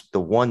 And that's the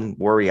one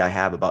worry I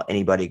have about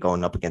anybody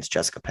going up against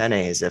Jessica Penne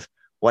is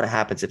what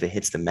happens if it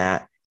hits the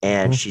mat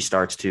and she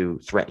starts to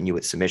threaten you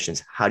with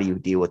submissions? How do you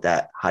deal with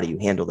that? How do you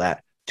handle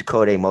that?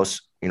 Ducote,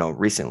 most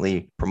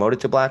recently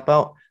promoted to black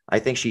belt. I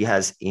think she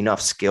has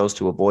enough skills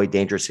to avoid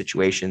dangerous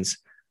situations.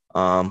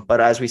 But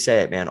as we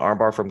say it, man,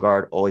 armbar from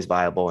guard, always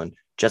viable. And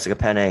Jessica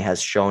Penne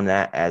has shown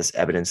that as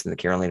evidence in the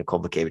Karolina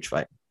Kowalkiewicz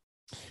fight.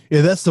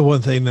 Yeah, that's the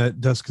one thing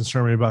that does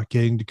concern me about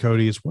getting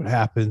Ducote is what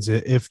happens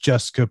if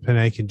Jessica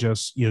Penne can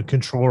just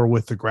control her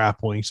with the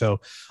grappling. So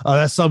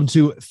that's something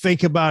to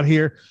think about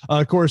here.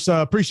 Of course,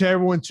 appreciate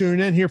everyone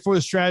tuning in here for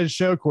the Strategy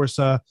Show. Of course,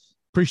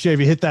 appreciate if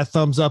you hit that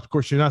thumbs up. Of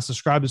course, you're not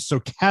subscribed to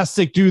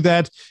Stokastic, do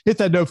that. Hit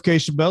that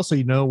notification bell so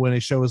you know when a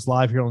show is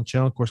live here on the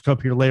channel. Of course, come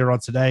up here later on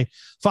today,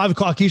 5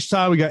 o'clock each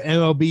time. We got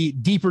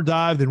MLB Deeper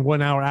Dive. Then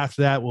 1 hour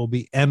after that will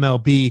be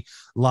MLB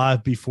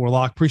Live Before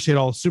Lock. Appreciate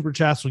all the super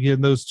chats. We'll get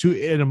in those two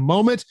in a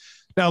moment.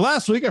 Now,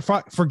 last week, I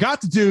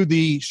forgot to do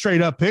the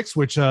straight up picks,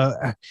 which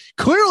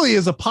clearly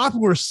is a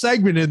popular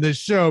segment in this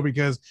show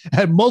because I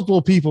had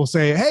multiple people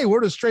say, hey,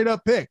 where are the straight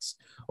up picks?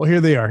 Well,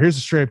 here they are. Here's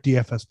the straight up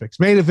DFS picks.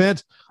 Main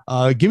event,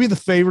 give me the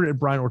favorite at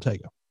Brian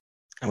Ortega.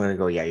 I'm going to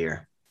go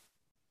Yair.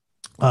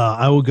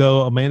 I will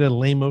go Amanda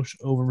Lemos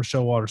over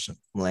Michelle Waterson.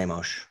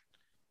 Lemos.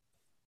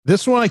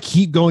 This one I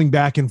keep going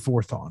back and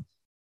forth on.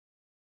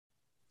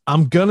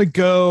 I'm going to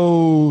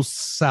go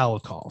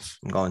Salikov.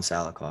 I'm going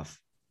Salikov.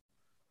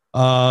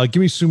 Give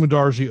me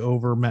Sumudarji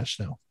over Matt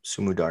Schnell.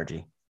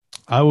 Sumudarji.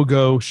 I will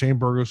go Shane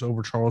Burgos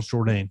over Charles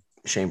Jourdain.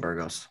 Shane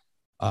Burgos.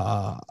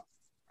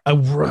 I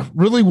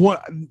really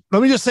want.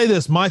 Let me just say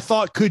this: my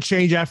thought could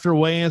change after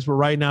weigh-ins, but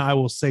right now I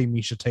will say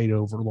Miesha Tate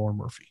over Lauren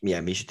Murphy.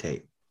 Yeah, Miesha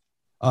Tate.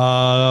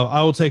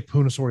 I will take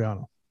Puna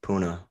Soriano.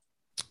 Puna.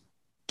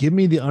 Give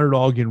me the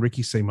underdog in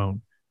Ricky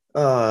Simone.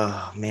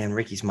 Oh, man,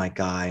 Ricky's my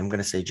guy. I'm going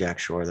to say Jack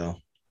Shore, though.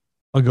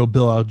 I'll go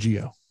Bill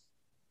Algeo.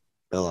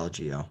 Bill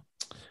Algeo.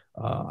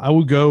 I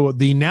will go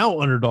the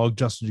now underdog,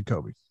 Justin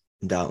Jacoby.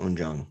 Da Un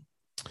Jung.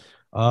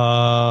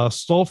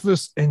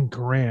 Stolfus and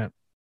Grant.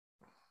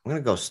 I'm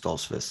going to go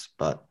Stolfus,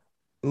 but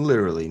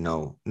literally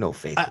no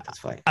faith in this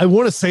fight. I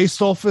want to say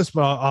Stolfus,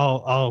 but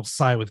I'll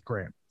side with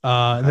Grant.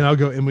 And then I'll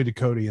go Emily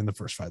Ducote in the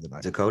first fight of the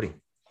night. Ducote.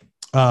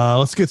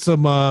 Let's get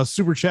some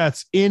super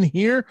chats in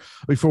here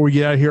before we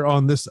get out of here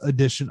on this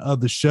edition of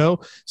the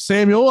show.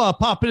 Samuel,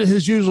 pop into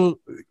his usual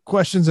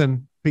questions.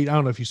 And Pete, I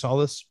don't know if you saw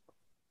this.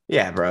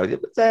 Yeah, bro.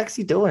 What's the heck's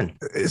he doing?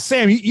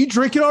 Sam, you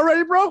drinking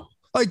already, bro?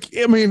 Like,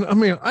 I mean, I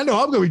know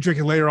I'm going to be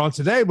drinking later on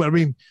today, but I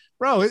mean,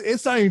 bro,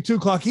 it's not even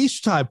 2:00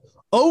 Eastern time.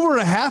 Over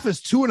a half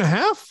is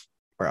 2.5.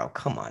 Bro,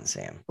 come on,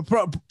 Sam.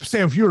 Bro,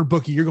 Sam, if you're a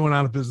bookie, you're going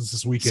out of business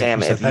this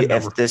weekend. Sam, if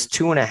this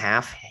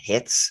 2.5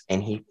 hits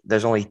and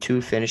there's only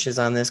 2 finishes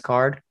on this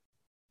card,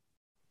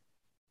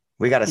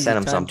 we got to send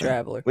him something.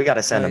 Traveler. We got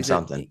to send him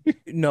something.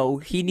 No,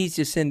 he needs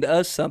to send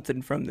us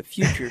something from the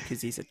future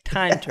because he's a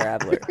time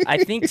traveler.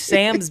 I think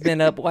Sam's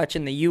been up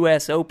watching the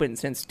U.S. Open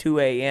since 2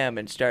 a.m.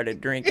 and started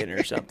drinking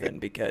or something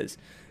because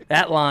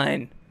that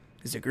line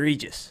is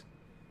egregious.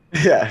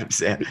 Yeah,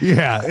 Sam.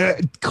 Yeah,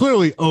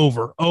 clearly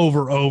over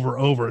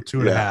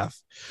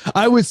 2.5.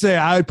 I would say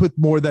I would put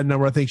more of that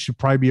number. I think should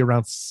probably be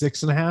around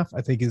 6.5.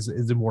 I think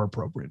is more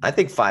appropriate. I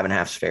think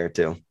 5.5 is fair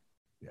too.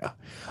 Yeah.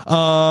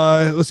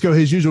 Let's go.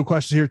 His usual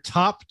question here.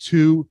 Top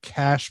 2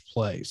 cash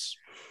plays.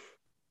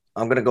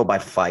 I'm gonna go by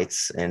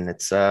fights, and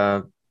it's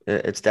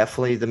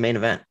definitely the main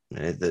event.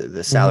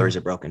 The salaries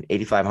are broken.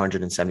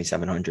 8,500 and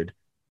 7,700.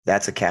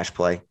 That's a cash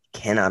play.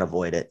 Cannot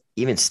avoid it.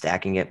 Even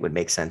stacking it would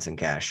make sense in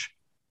cash.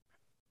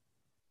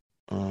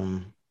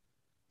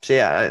 So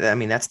yeah, I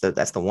mean that's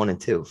the 1 and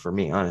 2 for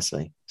me,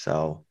 honestly.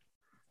 So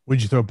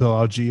would you throw Bill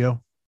Algeo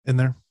in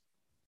there?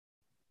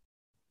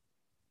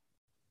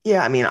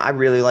 Yeah, I mean, I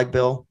really like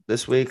Bill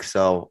this week,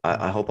 so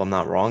I hope I'm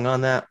not wrong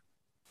on that.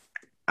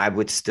 I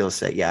would still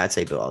say, yeah, I'd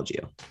say Bill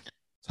Algeo.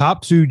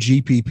 Top 2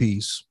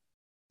 GPPs.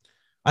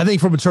 I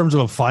think from in terms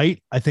of a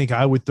fight, I think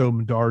I would throw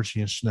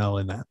Mandarji and Schnell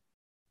in that.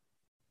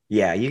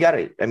 Yeah, you got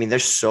to. I mean,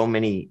 there's so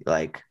many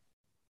like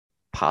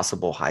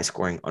possible high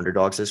scoring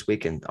underdogs this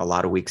week, and a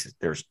lot of weeks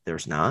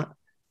there's not.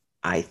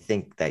 I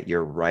think that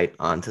you're right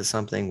onto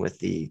something with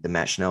the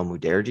Matt Schnell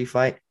Mudaerji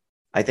fight.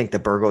 I think the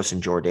Burgos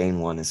and Jourdain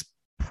one is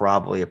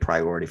probably a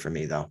priority for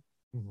me, though.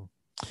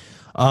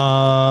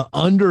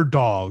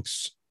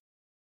 Underdogs.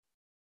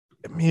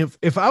 I mean,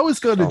 if I was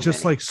going to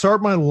just like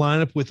start my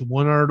lineup with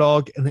one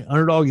underdog and the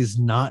underdog is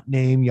not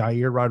named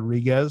Yair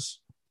Rodriguez,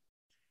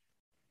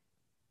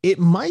 it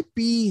might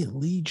be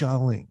Li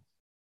Jialing.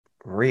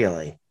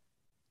 Really?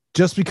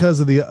 Just because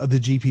of the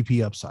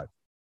GPP upside.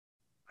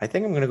 I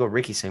think I'm going to go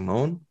Ricky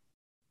Simone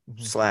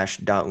 /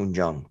 Da Un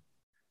Jung.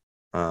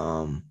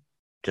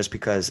 Just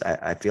because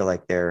I feel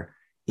like they're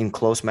in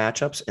close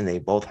matchups and they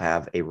both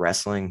have a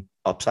wrestling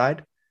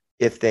upside.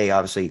 If they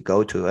obviously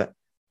go to it,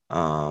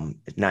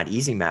 it's not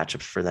easy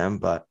matchups for them,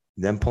 but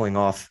them pulling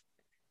off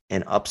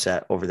an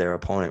upset over their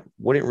opponent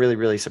wouldn't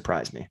really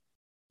surprise me.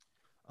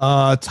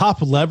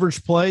 Top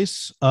leverage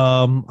plays.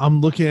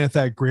 I'm looking at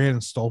that Grant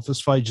and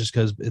Stolfus fight just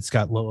because it's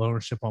got low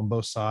ownership on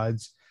both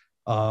sides.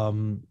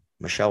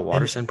 Michelle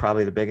Watterson,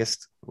 probably the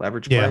biggest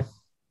leverage play.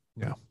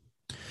 Yeah.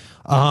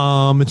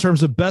 In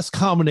terms of best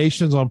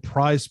combinations on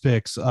Prize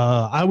Picks,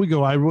 I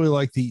really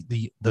like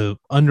the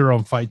under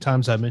on fight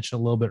times I mentioned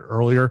a little bit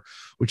earlier,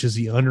 which is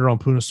the under on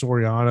Puna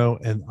Soriano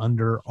and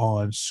under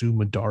on Sue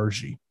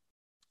Mudaerji.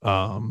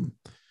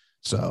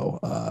 So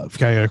if you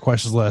got any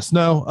questions, let us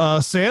know.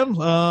 Sam,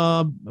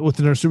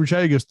 within our super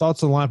chat, he goes,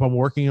 thoughts on the lineup I'm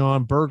working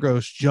on: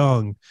 Burgos,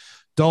 Jung,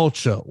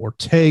 Dolce,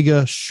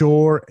 Ortega,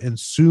 Shore, and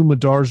Sue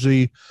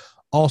Mudaerji.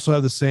 Also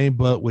have the same,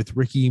 but with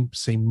Ricky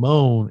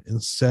Simone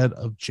instead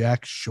of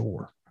Jack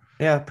Shore.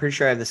 Yeah, pretty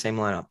sure I have the same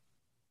lineup.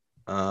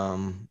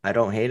 I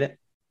don't hate it.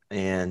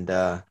 And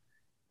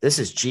this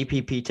is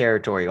GPP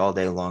territory all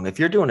day long. If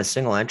you're doing a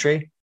single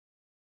entry,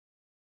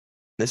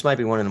 this might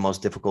be one of the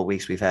most difficult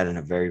weeks we've had in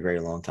a very, very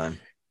long time.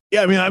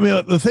 Yeah, I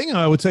mean, the thing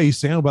I would tell you,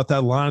 Sam, about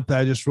that lineup that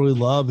I just really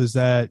love is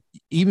that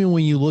even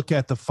when you look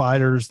at the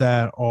fighters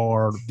that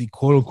are the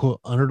quote unquote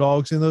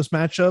underdogs in those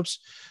matchups,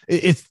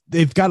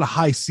 they've got a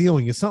high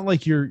ceiling. It's not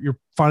like you're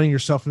finding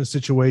yourself in a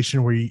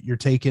situation where you're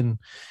taking,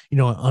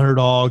 an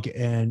underdog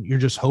and you're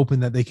just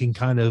hoping that they can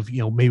kind of,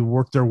 maybe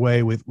work their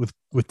way with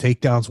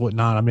takedowns,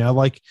 whatnot. I mean, I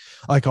like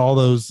all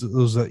those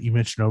that you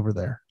mentioned over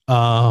there.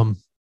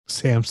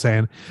 Sam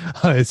saying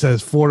it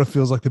says Florida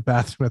feels like the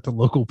bathroom at the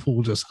local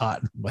pool, just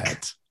hot and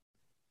wet.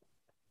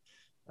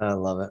 I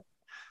love it.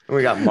 And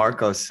we got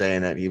Marcos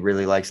saying that he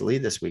really likes Lee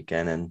this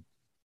weekend. And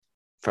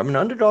from an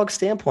underdog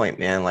standpoint,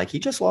 man, like he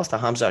just lost to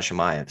Hamza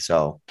Chimaev.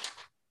 So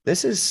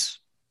this is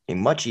a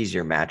much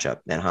easier matchup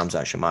than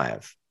Hamza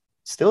Chimaev.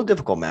 Still a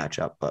difficult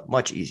matchup, but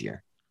much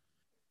easier.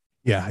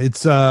 Yeah,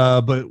 it's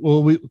but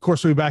we'll of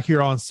course we'll be back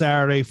here on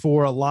Saturday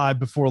for a live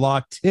before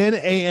lock. 10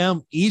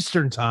 a.m.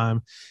 Eastern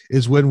time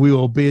is when we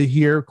will be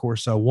here. Of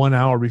course, 1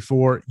 hour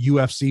before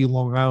UFC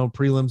Long Island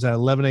prelims at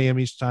 11 a.m.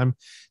 Eastern time.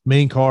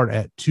 Main card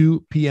at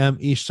 2 p.m.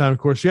 Eastern time. Of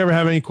course, if you ever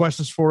have any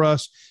questions for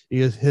us,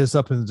 hit us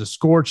up in the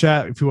Discord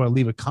chat. If you want to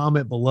leave a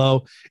comment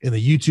below in the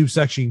YouTube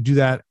section, you can do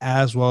that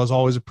as well. As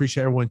always,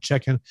 appreciate everyone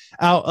checking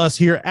out us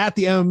here at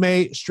the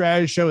MMA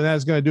Strategy Show. And that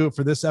is going to do it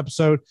for this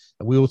episode.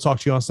 And we will talk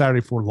to you on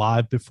Saturday for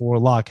Live Before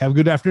Lock. Have a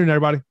good afternoon,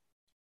 everybody.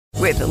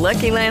 With the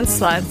Lucky Land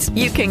Slots,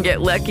 you can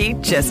get lucky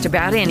just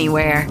about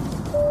anywhere.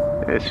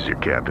 This is your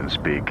captain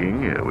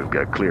speaking. We've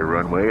got clear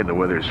runway and the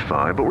weather's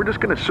fine, but we're just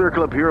going to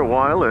circle up here a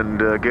while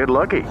and get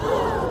lucky.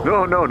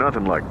 No,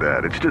 nothing like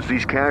that. It's just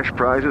these cash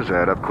prizes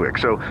add up quick.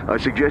 So I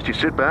suggest you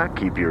sit back,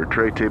 keep your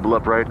tray table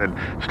upright, and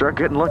start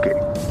getting lucky.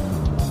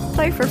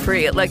 Play for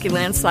free at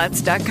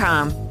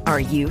LuckyLandSlots.com.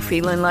 Are you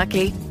feeling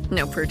lucky?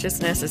 No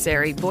purchase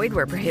necessary. Void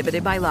where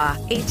prohibited by law.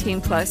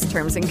 18+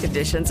 terms and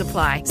conditions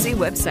apply. See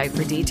website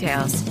for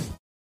details.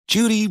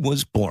 Judy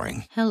was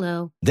boring.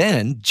 Hello.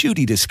 Then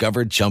Judy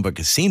discovered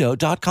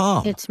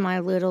ChumbaCasino.com. It's my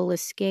little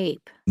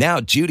escape. Now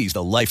Judy's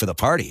the life of the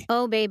party.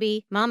 Oh,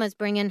 baby, mama's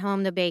bringing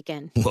home the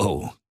bacon.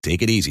 Whoa,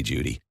 take it easy,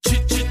 Judy.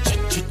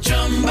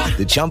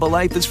 The Chumba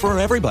life is for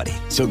everybody.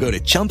 So go to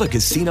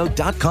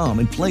ChumbaCasino.com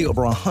and play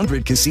over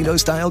 100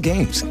 casino-style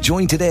games.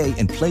 Join today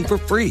and play for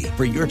free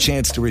for your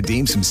chance to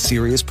redeem some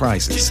serious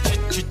prizes.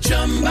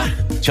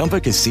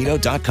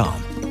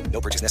 ChumbaCasino.com. No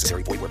purchase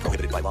necessary. Void where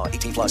prohibited by law.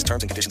 18+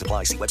 terms and conditions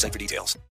apply. See website for details.